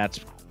interesting that that's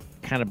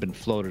kind of been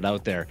floated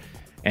out there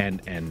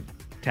and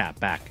tapped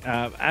back.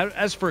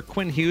 As for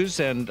Quinn Hughes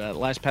and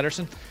Elias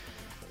Pettersson,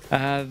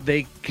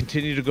 they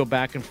continue to go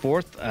back and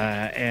forth,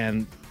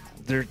 and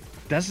there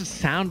doesn't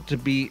sound to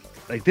be,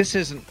 like, this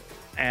isn't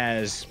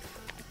as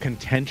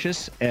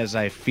contentious as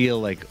I feel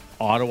like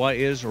Ottawa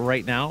is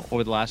right now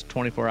over the last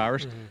 24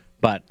 hours,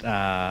 but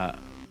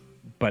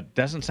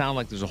doesn't sound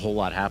like there's a whole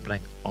lot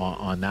happening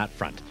on that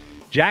front.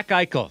 Jack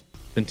Eichel,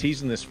 been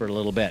teasing this for a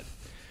little bit.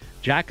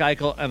 Jack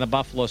Eichel and the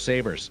Buffalo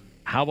Sabres.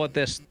 How about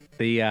this?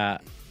 They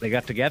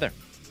got together.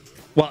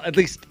 Well, at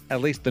least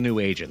the new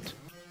agent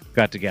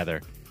got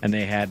together, and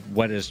they had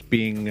what is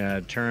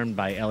being termed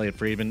by Elliot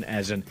Friedman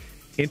as an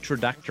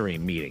introductory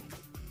meeting,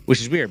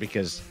 which is weird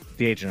because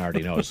the agent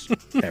already knows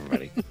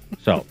everybody.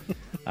 So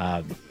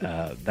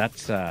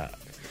that's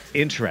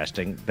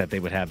interesting that they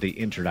would have the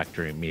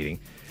introductory meeting.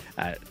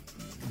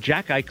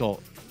 Jack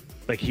Eichel,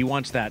 like, he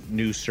wants that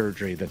new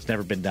surgery that's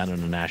never been done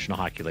in a National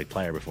Hockey League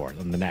player before,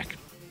 in the neck.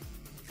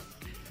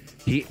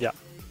 He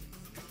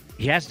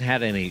hasn't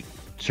had any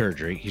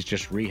surgery. He's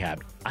just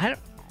rehabbed.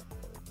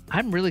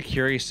 I'm really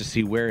curious to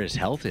see where his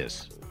health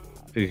is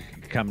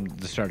come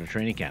the start of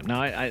training camp.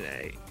 Now,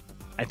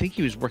 I think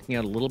he was working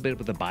out a little bit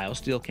with the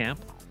BioSteel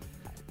camp,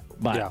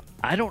 but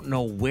I don't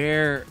know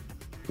where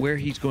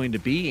he's going to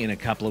be in a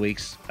couple of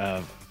weeks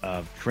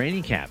of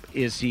training camp.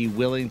 Is he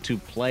willing to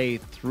play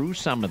through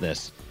some of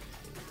this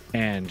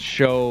and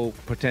show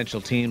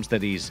potential teams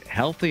that he's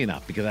healthy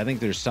enough? Because I think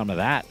there's some of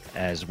that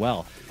as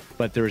well.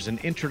 But there's an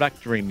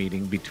introductory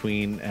meeting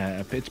between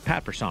it's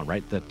Pat Brisson,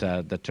 right,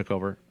 that took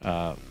over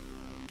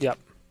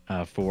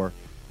for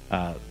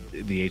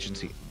the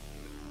agency.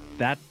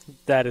 That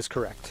is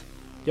correct.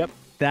 Yep.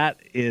 That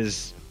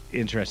is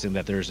interesting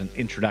that there's an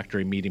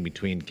introductory meeting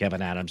between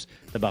Kevin Adams,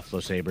 the Buffalo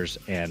Sabres,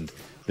 and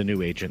the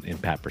new agent in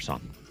Pat Brisson.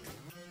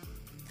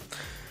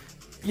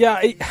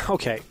 Yeah,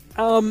 okay.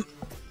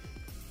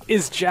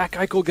 Is Jack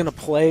Eichel going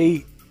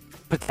to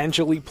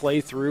potentially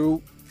play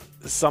through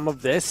some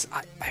of this?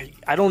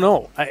 I don't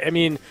know. I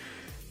mean,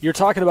 you're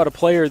talking about a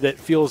player that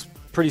feels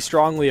pretty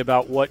strongly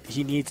about what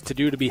he needs to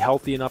do to be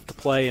healthy enough to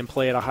play and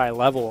play at a high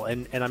level,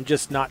 and I'm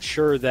just not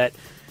sure that,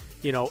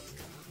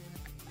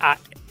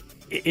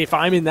 if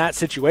I'm in that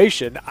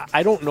situation,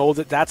 I don't know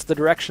that that's the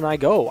direction I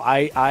go.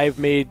 I've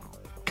made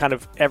kind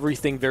of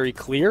everything very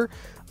clear.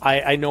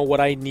 I know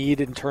what I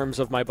need in terms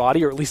of my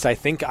body, or at least I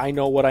think I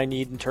know what I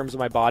need in terms of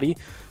my body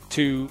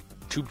to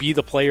be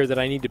the player that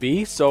I need to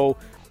be. So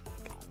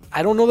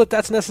I don't know that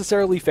that's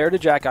necessarily fair to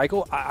Jack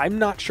Eichel. I'm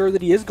not sure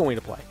that he is going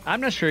to play.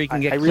 I'm not sure he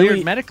can get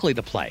cleared medically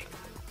to play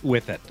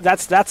with it.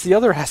 That's the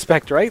other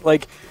aspect, right?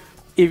 Like,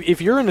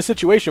 if you're in a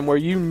situation where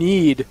you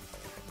need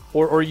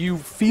or you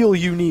feel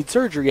you need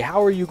surgery,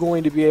 how are you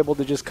going to be able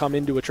to just come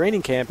into a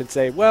training camp and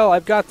say, well,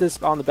 I've got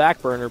this on the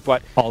back burner,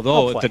 but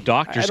although if the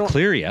doctors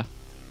clear you,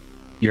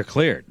 you're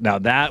cleared. Now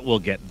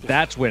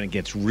that's when it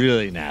gets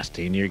really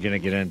nasty, and you're going to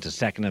get into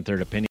second and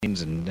third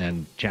opinions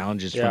and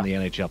challenges from the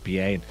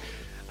NHLPA.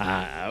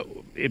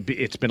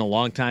 It's been a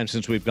long time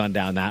since we've gone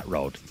down that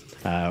road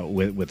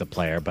with a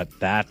player, but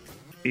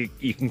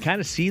you can kind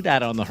of see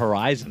that on the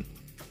horizon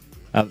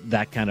of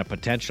that kind of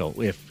potential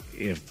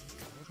if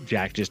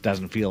Jack just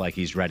doesn't feel like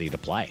he's ready to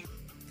play.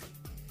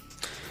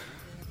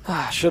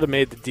 Should have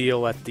made the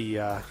deal at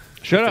the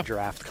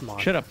draft. Come on.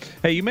 Should have.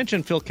 Hey, you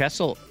mentioned Phil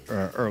Kessel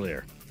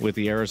earlier with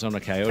the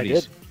Arizona Coyotes. I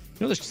did. You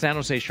know, the San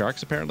Jose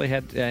Sharks apparently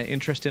had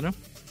interest in him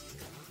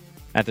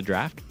at the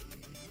draft.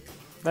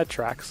 That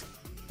tracks.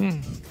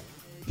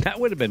 That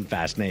would have been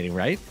fascinating,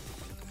 right?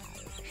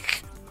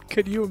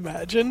 Could you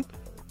imagine?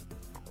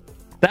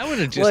 That would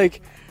have just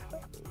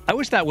I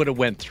wish that would have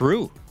went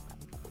through.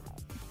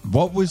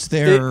 What was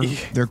their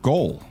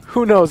goal?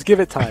 Who knows? Give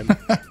it time.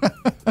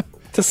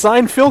 To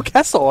sign Phil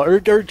Kessel or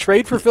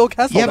trade for Phil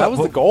Kessel. Yeah, that was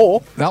the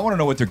goal. I want to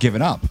know what they're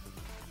giving up.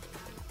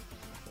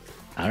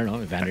 I don't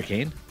know. Evander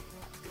Kane?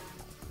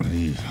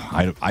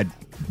 I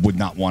would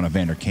not want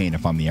Evander Kane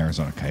if I'm the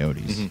Arizona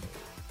Coyotes.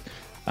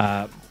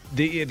 Mm-hmm.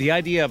 The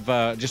idea of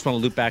just want to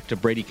loop back to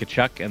Brady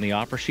Tkachuk and the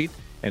offer sheet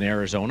in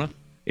Arizona.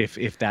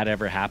 If that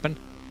ever happened,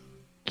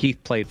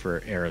 Keith played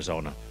for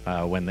Arizona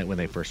when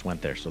they first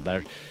went there. So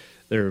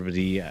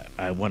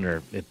I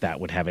wonder if that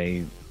would have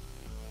anything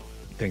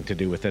to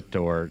do with it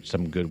or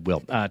some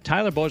goodwill.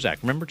 Tyler Bozak,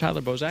 remember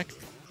Tyler Bozak?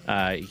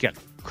 He got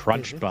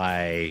crunched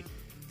by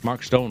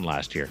Mark Stone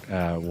last year.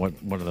 One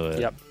of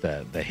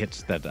the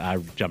hits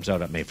that jumps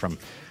out at me from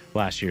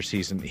last year's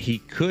season. He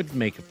could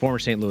make a former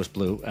St. Louis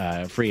Blue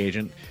free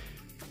agent,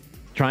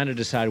 trying to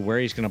decide where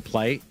he's going to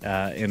play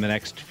in the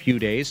next few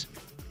days.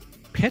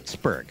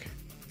 Pittsburgh.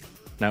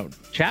 Now,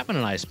 Chapman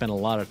and I spent a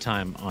lot of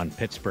time on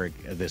Pittsburgh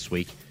this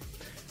week.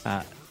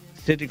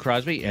 Sidney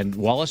Crosby and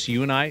Wallace,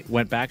 you and I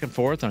went back and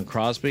forth on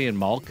Crosby and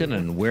Malkin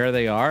and where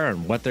they are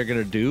and what they're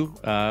going to do,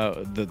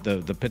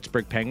 the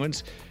Pittsburgh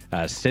Penguins.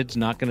 Sid's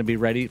not going to be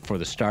ready for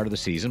the start of the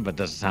season, but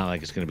doesn't sound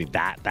like it's going to be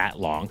that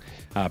long,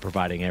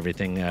 providing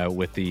everything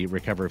with the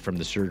recovery from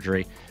the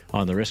surgery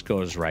on the wrist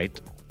goes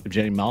right.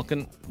 Jenny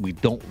Malkin, we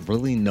don't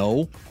really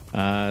know.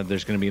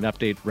 There's going to be an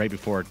update right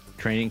before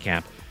training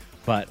camp.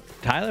 But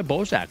Tyler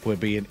Bozak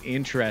would be an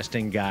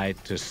interesting guy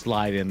to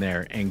slide in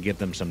there and give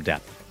them some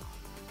depth.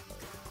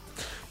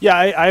 Yeah,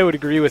 I would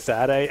agree with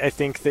that. I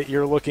think that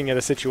you're looking at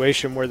a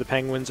situation where the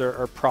Penguins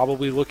are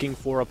probably looking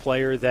for a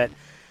player that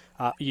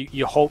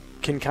you hope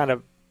can kind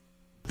of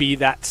be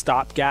that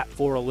stopgap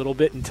for a little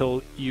bit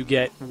until you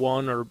get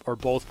one or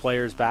both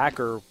players back,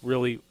 or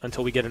really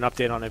until we get an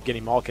update on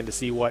Evgeny Malkin to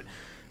see what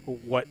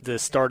the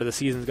start of the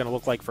season is going to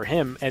look like for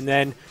him. And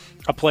then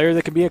a player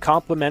that can be a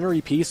complementary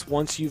piece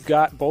once you've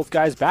got both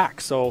guys back.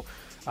 So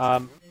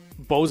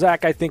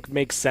Bozak, I think,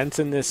 makes sense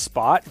in this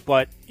spot,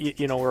 but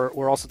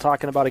we're also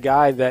talking about a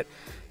guy that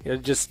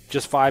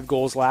just 5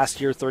 goals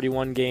last year,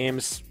 31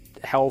 games,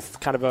 health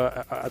kind of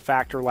a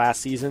factor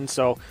last season.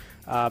 So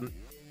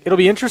it'll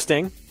be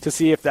interesting to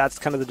see if that's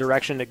kind of the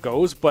direction it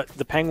goes, but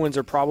the Penguins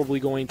are probably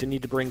going to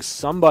need to bring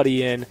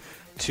somebody in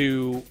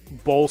to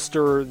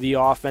bolster the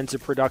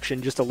offensive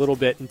production just a little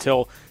bit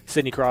until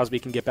Sidney Crosby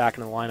can get back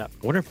in the lineup.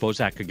 I wonder if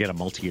Bozak could get a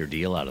multi-year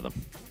deal out of them.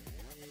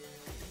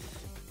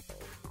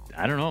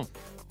 I don't know.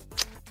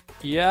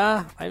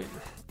 Yeah,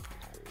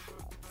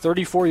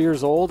 34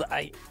 years old.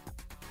 I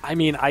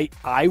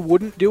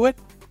wouldn't do it.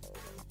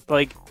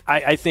 Like,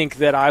 I think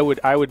that I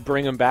would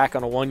bring him back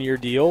on a 1-year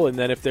deal, and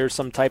then if there's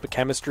some type of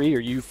chemistry or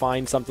you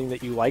find something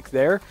that you like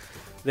there,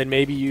 then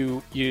maybe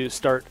you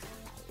start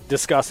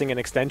discussing an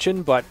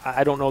extension. But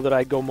I don't know that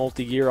I'd go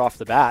multi-year off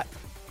the bat.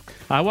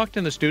 I walked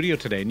in the studio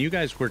today, and you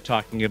guys were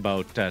talking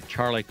about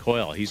Charlie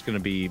Coyle. He's going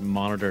to be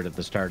monitored at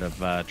the start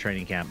of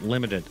training camp,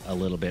 limited a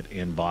little bit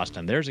in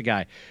Boston. There's a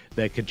guy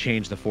that could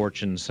change the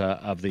fortunes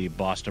of the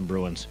Boston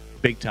Bruins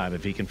big time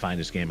if he can find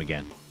his game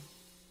again.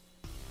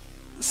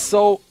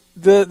 So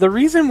the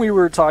reason we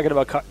were talking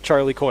about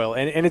Charlie Coyle,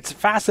 and it's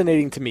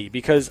fascinating to me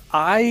because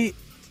I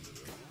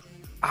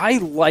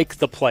like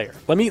the player.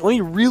 Let me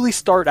really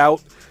start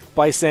out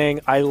by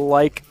saying I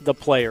like the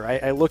player.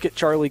 I look at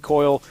Charlie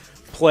Coyle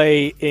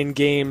play in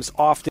games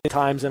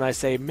oftentimes and I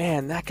say,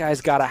 man, that guy's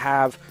got to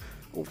have,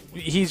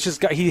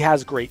 he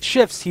has great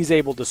shifts, he's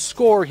able to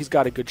score, he's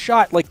got a good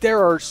shot. Like,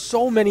 there are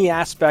so many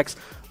aspects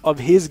of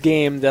his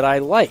game that I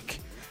like.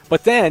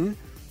 But then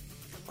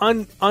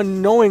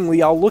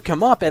unknowingly, I'll look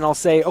him up and I'll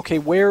say, okay,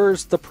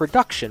 where's the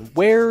production?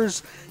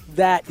 Where's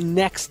that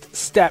next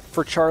step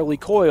for Charlie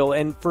Coyle?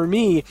 And for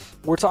me,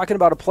 we're talking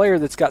about a player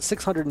that's got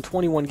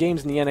 621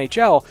 games in the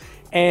NHL,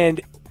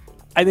 and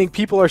I think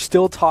people are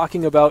still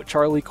talking about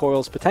Charlie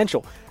Coyle's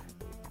potential.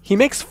 He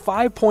makes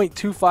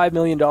 $5.25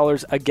 million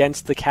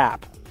against the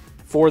cap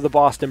for the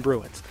Boston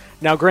Bruins.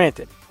 Now,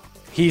 granted,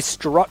 he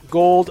struck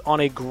gold on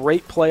a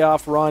great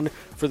playoff run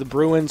for the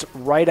Bruins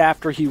right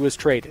after he was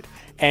traded.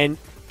 And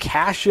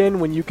cash in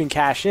when you can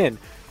cash in.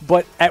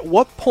 But at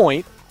what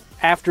point,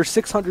 after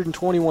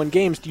 621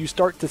 games, do you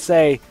start to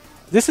say,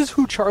 this is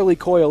who Charlie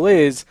Coyle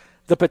is,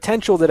 the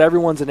potential that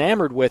everyone's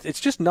enamored with, it's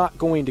just not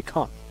going to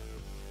come?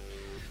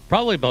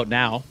 Probably about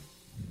now,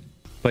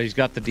 but he's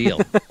got the deal.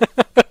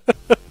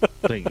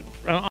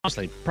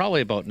 Honestly,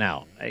 probably about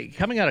now.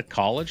 Coming out of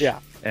college, he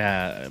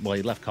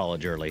left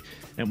college early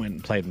and went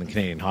and played in the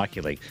Canadian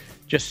Hockey League.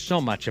 Just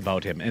so much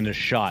about him and his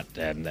shot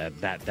and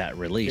that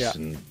release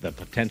and the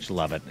potential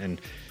of it. And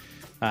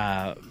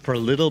for a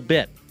little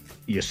bit,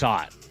 you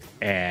saw it.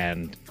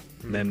 And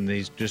then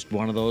he's just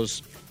one of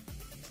those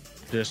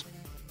just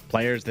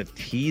players that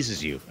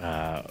teases you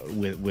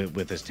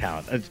with his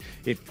talent.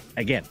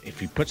 If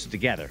he puts it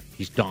together,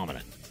 he's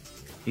dominant.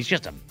 He's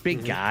just a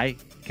big guy,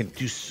 can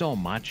do so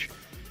much.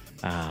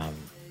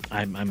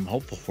 I'm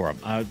hopeful for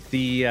him.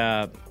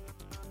 The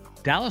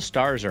Dallas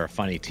Stars are a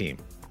funny team.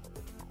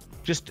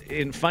 Just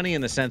funny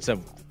in the sense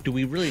of, do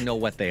we really know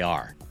what they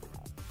are?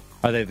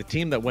 Are they the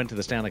team that went to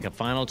the Stanley Cup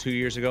Final 2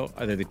 years ago?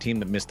 Are they the team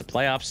that missed the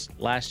playoffs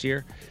last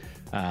year?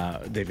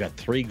 They've got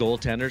three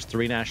goaltenders,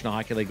 three National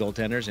Hockey League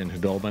goaltenders in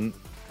Hudobin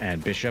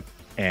and Bishop,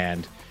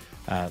 and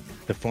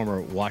the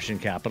former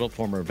Washington Capital,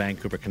 former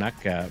Vancouver Canuck,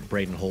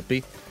 Braden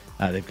Holtby.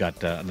 They've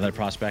got another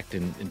prospect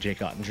in Jake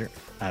Ottinger.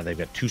 They've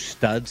got two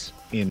studs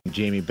in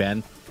Jamie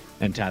Benn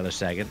and Tyler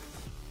Seguin.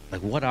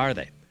 Like, what are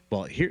they?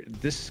 Well,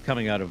 this is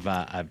coming out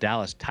of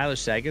Dallas. Tyler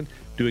Seguin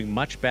doing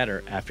much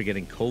better after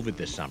getting COVID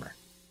this summer.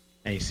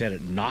 And he said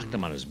it knocked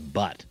him on his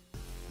butt.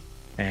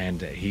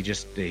 And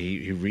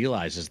he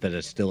realizes that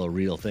it's still a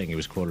real thing. He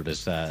was quoted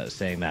as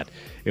saying that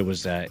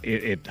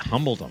it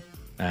humbled him.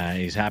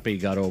 He's happy he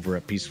got over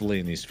it peacefully,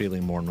 and he's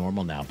feeling more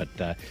normal now.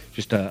 But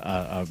just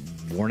a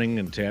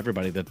warning to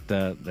everybody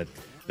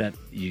that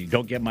you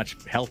don't get much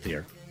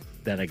healthier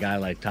than a guy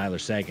like Tyler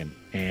Seguin,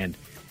 and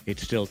it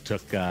still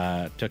took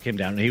him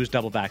down. And he was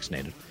double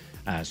vaccinated,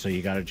 so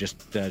you got to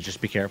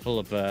just be careful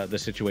of the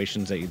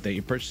situations that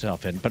you put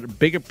yourself in. But a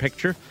bigger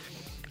picture,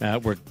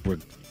 we're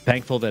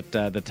thankful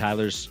that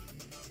Tyler's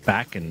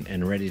back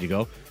and ready to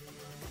go.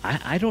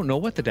 I don't know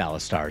what the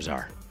Dallas Stars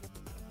are.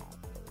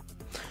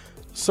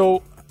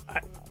 So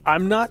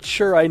I'm not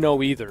sure I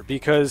know either,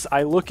 because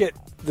I look at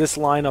this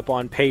lineup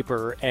on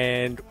paper,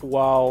 and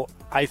while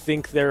I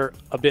think they're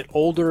a bit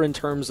older in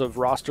terms of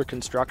roster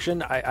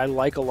construction, I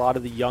like a lot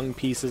of the young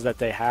pieces that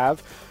they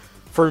have.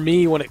 For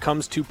me, when it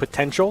comes to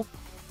potential,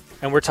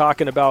 and we're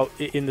talking about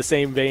in the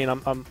same vein,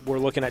 we're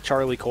looking at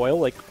Charlie Coyle.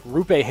 Like,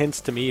 Roope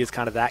Hintz to me is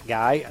kind of that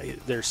guy.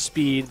 There's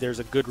speed, there's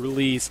a good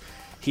release.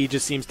 He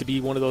just seems to be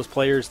one of those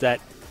players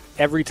that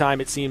every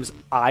time it seems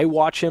I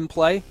watch him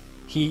play,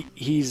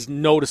 he's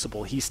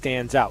noticeable. He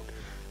stands out.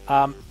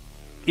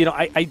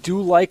 I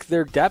do like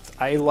their depth.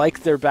 I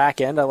like their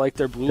back end. I like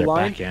their blue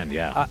line. Back end,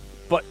 yeah.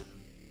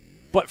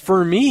 But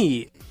for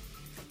me,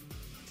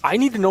 I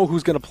need to know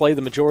who's going to play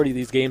the majority of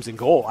these games in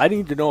goal. I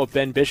need to know if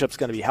Ben Bishop's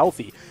going to be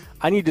healthy.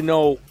 I need to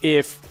know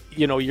if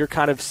you're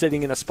kind of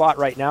sitting in a spot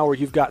right now where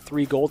you've got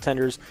three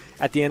goaltenders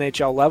at the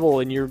NHL level,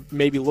 and you're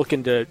maybe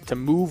looking to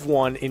move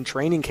one in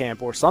training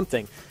camp or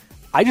something.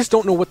 I just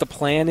don't know what the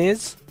plan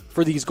is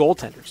for these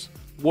goaltenders.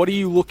 What are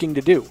you looking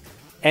to do?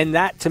 And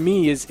that, to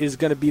me, is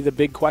going to be the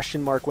big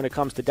question mark when it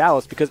comes to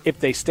Dallas, because if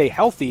they stay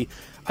healthy,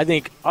 I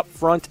think up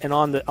front and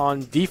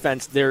on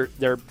defense, they're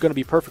going to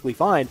be perfectly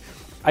fine.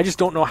 I just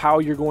don't know how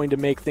you're going to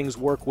make things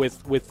work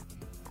with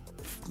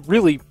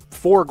really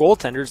four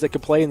goaltenders that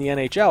could play in the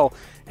NHL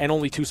and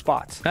only two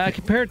spots.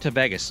 Compared to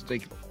Vegas,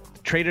 they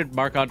traded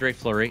Marc-Andre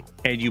Fleury,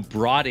 and you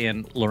brought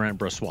in Laurent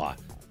Brossoit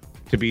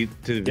to be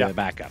the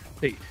backup.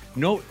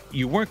 No,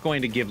 you weren't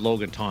going to give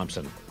Logan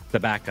Thompson the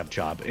backup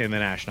job in the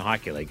National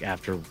Hockey League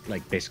after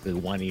basically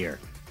 1 year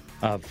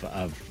of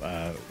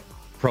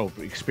pro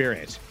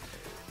experience.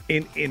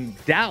 In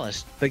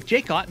Dallas,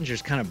 Jake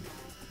Ottinger's kind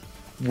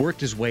of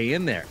worked his way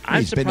in there.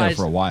 He's been there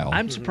for a while.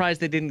 I'm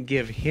surprised they didn't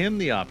give him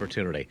the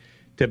opportunity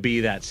to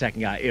be that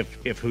second guy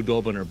if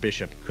Hudobin or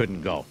Bishop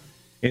couldn't go.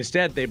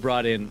 Instead, they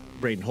brought in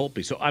Braden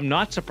Holtby. So I'm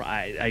not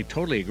surprised. I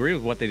totally agree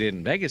with what they did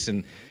in Vegas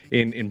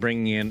in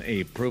bringing in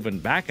a proven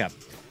backup.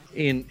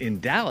 In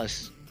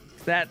Dallas,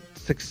 that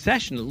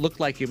succession looked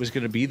like it was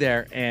going to be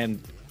there,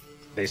 and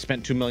they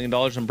spent $2 million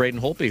on Braden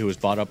Holtby, who was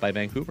bought up by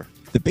Vancouver.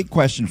 The big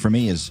question for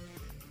me is,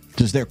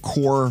 does their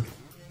core,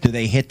 do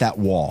they hit that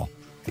wall?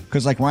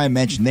 Because like Ryan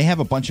mentioned, they have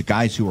a bunch of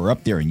guys who are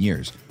up there in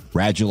years.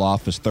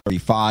 Radulov is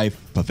 35,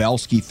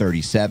 Pavelski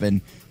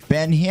 37.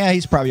 Ben,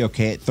 he's probably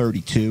okay at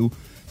 32.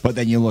 But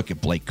then you look at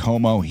Blake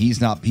Como,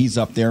 he's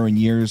up there in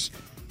years.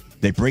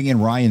 They bring in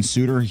Ryan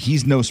Suter,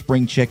 he's no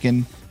spring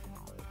chicken.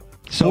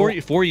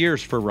 So 4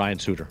 years for Ryan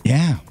Suter.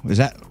 Yeah. Is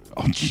that?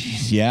 Oh,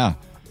 jeez. Yeah.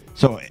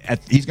 So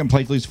he's going to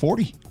play till he's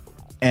 40.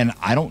 And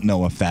I don't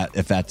know if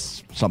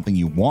that's something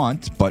you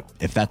want, but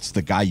if that's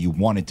the guy you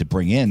wanted to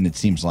bring in, it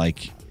seems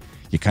like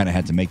you kind of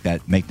had to make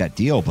that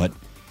deal. But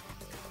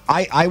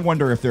I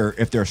wonder if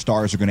their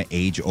stars are going to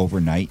age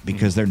overnight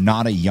because they're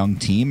not a young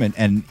team,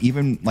 and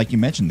even like you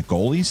mentioned, the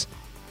goalies,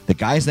 the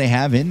guys they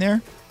have in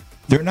there,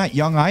 they're not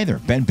young either.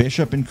 Ben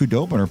Bishop and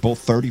Khudobin are both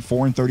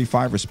 34 and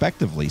 35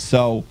 respectively.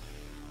 So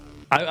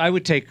I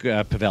would take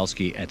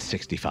Pavelski at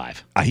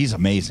 65. He's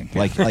amazing.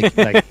 Like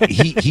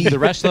he. The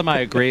rest of them, I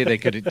agree, they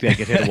could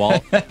hit a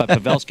wall. But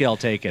Pavelski, I'll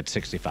take at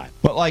 65.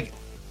 But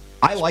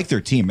I like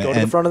their team. Go to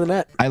the front of the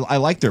net. I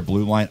like their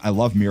blue line. I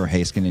love Miro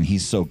Heiskanen.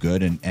 He's so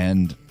good,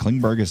 and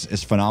Klingberg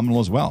is phenomenal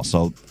as well.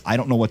 So I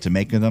don't know what to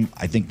make of them.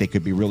 I think they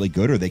could be really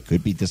good, or they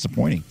could be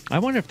disappointing. I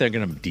wonder if they're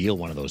going to deal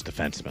one of those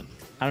defensemen.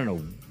 I don't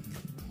know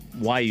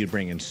why you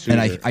bring in Suter.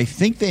 And I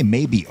think they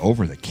may be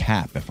over the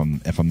cap if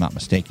I'm not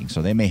mistaken.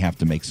 So they may have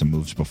to make some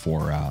moves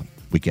before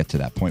we get to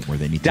that point where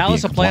they need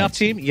Dallas to be a playoff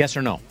team? Yes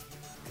or no?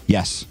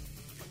 Yes.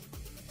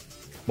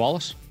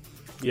 Wallace?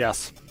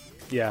 Yes.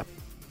 Yeah.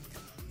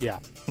 Yeah.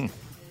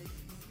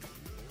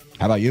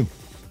 How about you?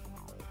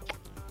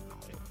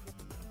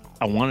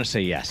 I want to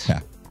say yes.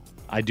 Yeah.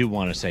 I do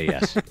want to say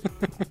yes.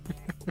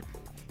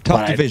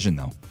 Tough division,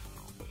 though.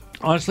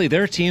 Honestly,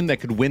 they're a team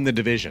that could win the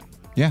division.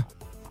 Yeah.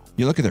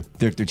 You look at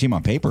their team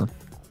on paper.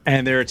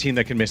 And they're a team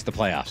that can miss the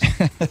playoffs.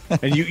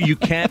 And you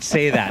can't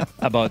say that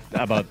about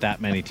that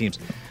many teams.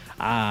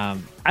 I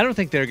don't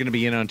think they're going to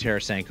be in on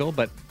Tarasenko,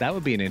 but that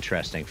would be an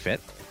interesting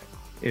fit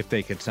if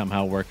they could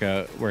somehow work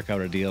out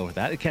a deal with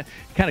that. It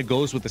kind of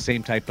goes with the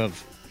same type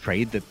of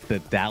trade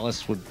that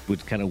Dallas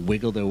would kind of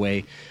wiggle their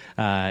way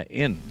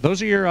in.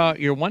 Those are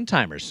your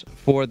one-timers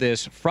for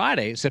this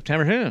Friday,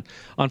 September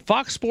on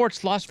Fox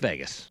Sports Las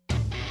Vegas.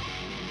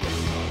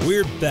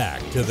 We're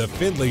back to the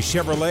Findlay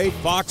Chevrolet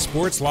Fox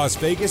Sports Las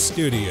Vegas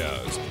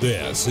studios.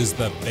 This is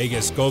the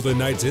Vegas Golden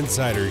Knights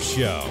Insider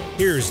Show.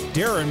 Here's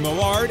Darren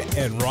Millard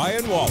and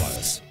Ryan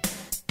Wallace.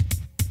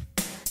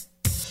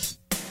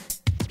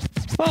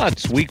 Well,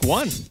 it's week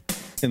 1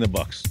 in the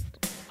books.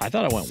 I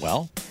thought it went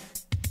well.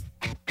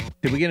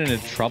 Did we get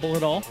into trouble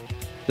at all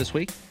this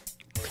week?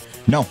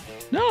 No.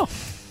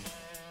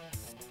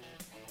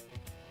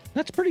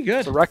 That's pretty good.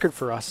 It's a record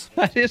for us.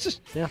 That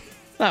is. Yeah.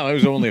 No, it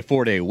was only a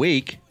 4-day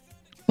week,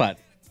 but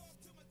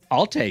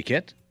I'll take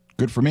it.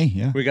 Good for me,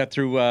 yeah. We got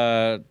through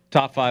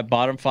top 5,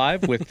 bottom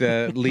 5 with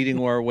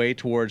leading our way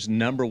towards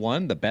number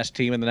 1. The best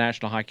team in the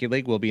National Hockey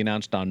League will be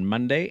announced on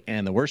Monday,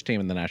 and the worst team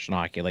in the National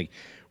Hockey League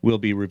will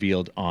be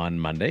revealed on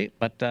Monday.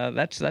 But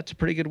that's a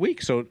pretty good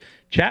week. So,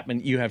 Chapman,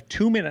 you have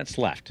 2 minutes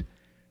left.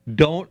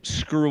 Don't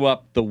screw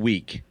up the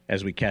week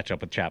as we catch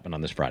up with Chapman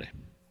on this Friday.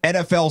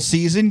 NFL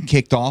season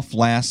kicked off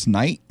last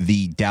night.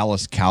 The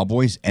Dallas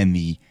Cowboys and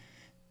the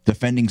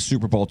defending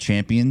Super Bowl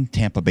champion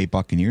Tampa Bay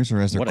Buccaneers, or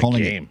as they're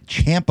calling it,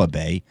 Champa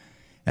Bay,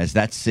 as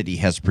that city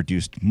has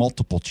produced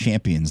multiple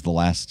champions the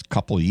last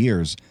couple of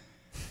years.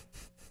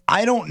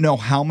 I don't know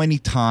how many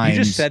times.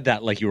 You just said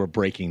that like you were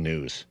breaking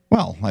news.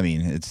 Well, I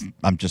mean,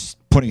 I'm just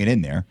putting it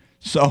in there.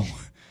 So,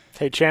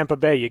 hey, Champa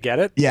Bay, you get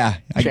it? Yeah,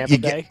 Champa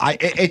Bay.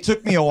 It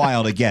took me a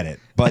while to get it,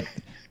 but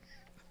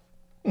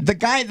the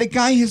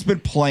guy has been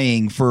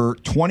playing for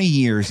 20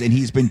 years, and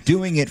he's been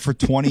doing it for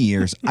 20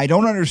 years. I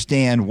don't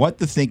understand what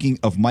the thinking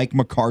of Mike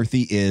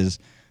McCarthy is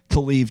to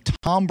leave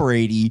Tom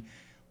Brady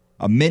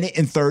a minute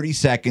and 30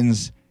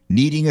 seconds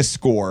needing a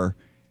score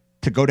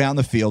to go down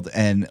the field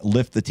and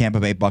lift the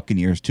Tampa Bay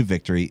Buccaneers to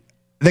victory.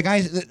 The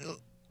guy's.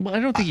 Well, I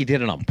don't think he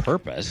did it on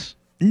purpose.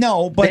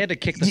 No, but they had to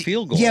kick the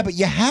field goal. Yeah, but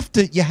you have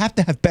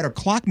to have better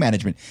clock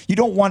management. You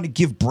don't want to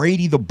give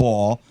Brady the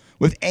ball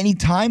with any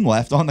time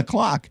left on the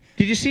clock.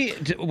 Did you see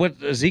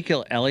what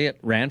Ezekiel Elliott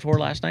ran for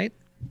last night?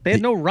 They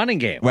had no running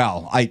game.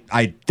 Well,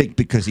 I think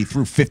because he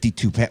threw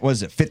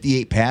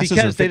 58 passes.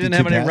 Because they didn't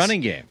have any passes?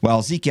 running game.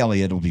 Well, Zeke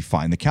Elliott will be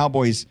fine. The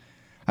Cowboys,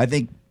 I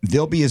think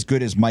they'll be as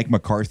good as Mike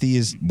McCarthy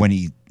is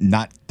when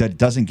that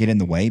doesn't get in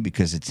the way,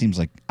 because it seems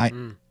like I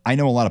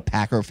know a lot of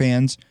Packer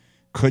fans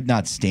could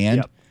not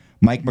stand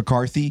Mike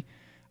McCarthy.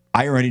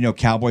 I already know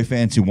Cowboy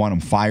fans who want him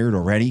fired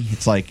already.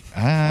 It's like,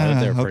 I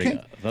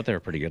thought they were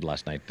pretty good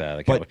last night.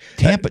 But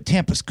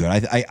Tampa's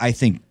good. I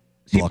think.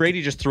 See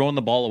Brady just throwing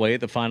the ball away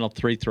the final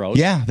 3 throws.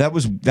 Yeah, that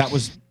was.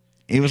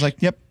 It was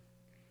like, yep,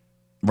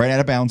 right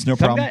out of bounds, no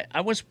problem.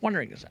 I was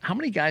wondering, how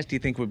many guys do you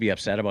think would be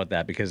upset about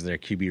that because their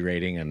QB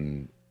rating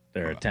and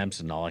their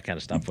attempts and all that kind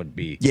of stuff would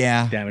be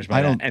damaged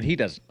by that? And he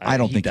does. I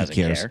don't think he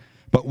cares. Care.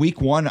 But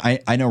week 1,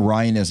 I know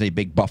Ryan is a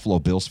big Buffalo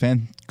Bills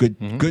fan.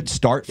 Good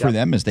start for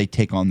them as they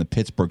take on the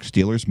Pittsburgh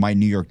Steelers. My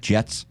New York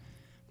Jets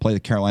play the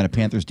Carolina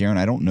Panthers. Darren,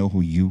 I don't know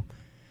who you.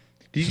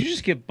 Did you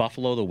just give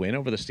Buffalo the win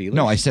over the Steelers?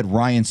 No, I said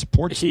Ryan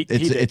supports.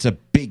 It's a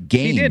big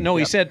game. He did. No,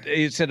 he said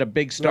a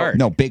big start.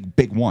 No,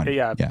 big one. Hey,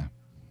 yeah.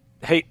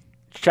 Hey,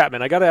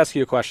 Chapman, I got to ask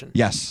you a question.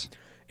 Yes.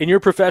 In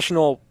your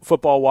professional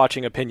football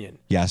watching opinion,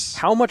 yes,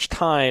 how much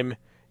time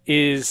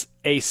is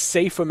a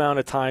safe amount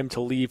of time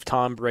to leave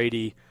Tom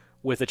Brady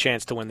with a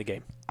chance to win the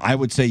game. I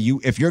would say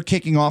if you're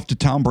kicking off to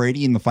Tom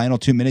Brady in the final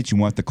 2 minutes, you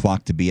want the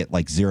clock to be at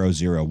like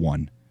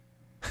 0-0-1.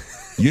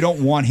 You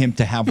don't want him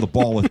to have the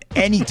ball with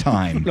any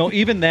time. No,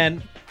 even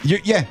then.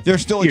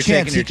 There's still a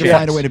chance he can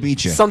find a way to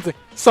beat you. Something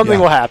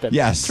will happen.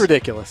 Yes. It's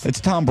ridiculous.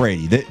 It's Tom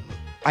Brady.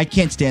 I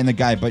can't stand the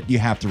guy, but you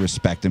have to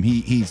respect him.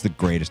 He's the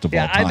greatest of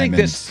all time. I think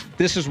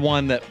this is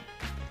one that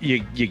you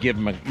give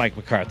Mike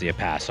McCarthy a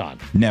pass on.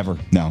 Never.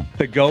 No.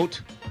 The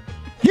GOAT.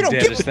 You don't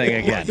did give his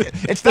thing again.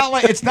 It's not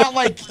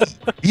like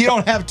you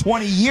don't have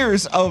 20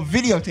 years of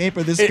videotape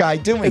of this guy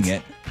doing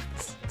it.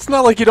 It's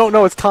not like you don't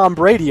know it's Tom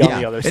Brady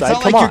on the other side. It's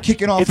not like you're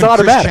kicking off and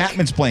Chris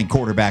Chapman's playing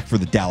quarterback for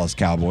the Dallas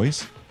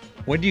Cowboys.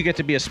 When do you get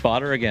to be a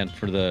spotter again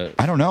for the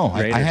I don't know.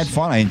 I had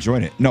fun. I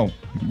enjoyed it. No,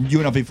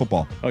 UNLV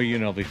football. Oh,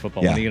 UNLV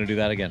football. Yeah. When are you going to do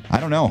that again? I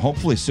don't know.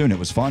 Hopefully soon. It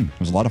was fun. It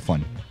was a lot of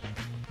fun.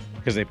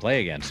 Because they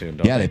play again soon,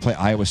 don't they? Yeah, they play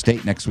Iowa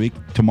State next week.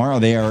 Tomorrow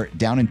they are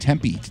down in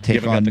Tempe to take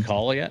on... You haven't got the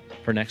call yet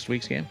for next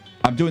week's game?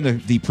 I'm doing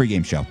the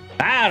pregame show.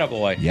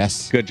 Attaboy.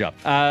 Yes. Good job.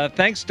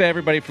 Thanks to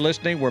everybody for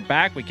listening. We're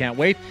back. We can't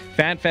wait.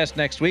 FanFest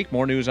next week.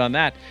 More news on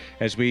that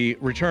as we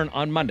return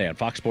on Monday on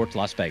Fox Sports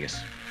Las Vegas.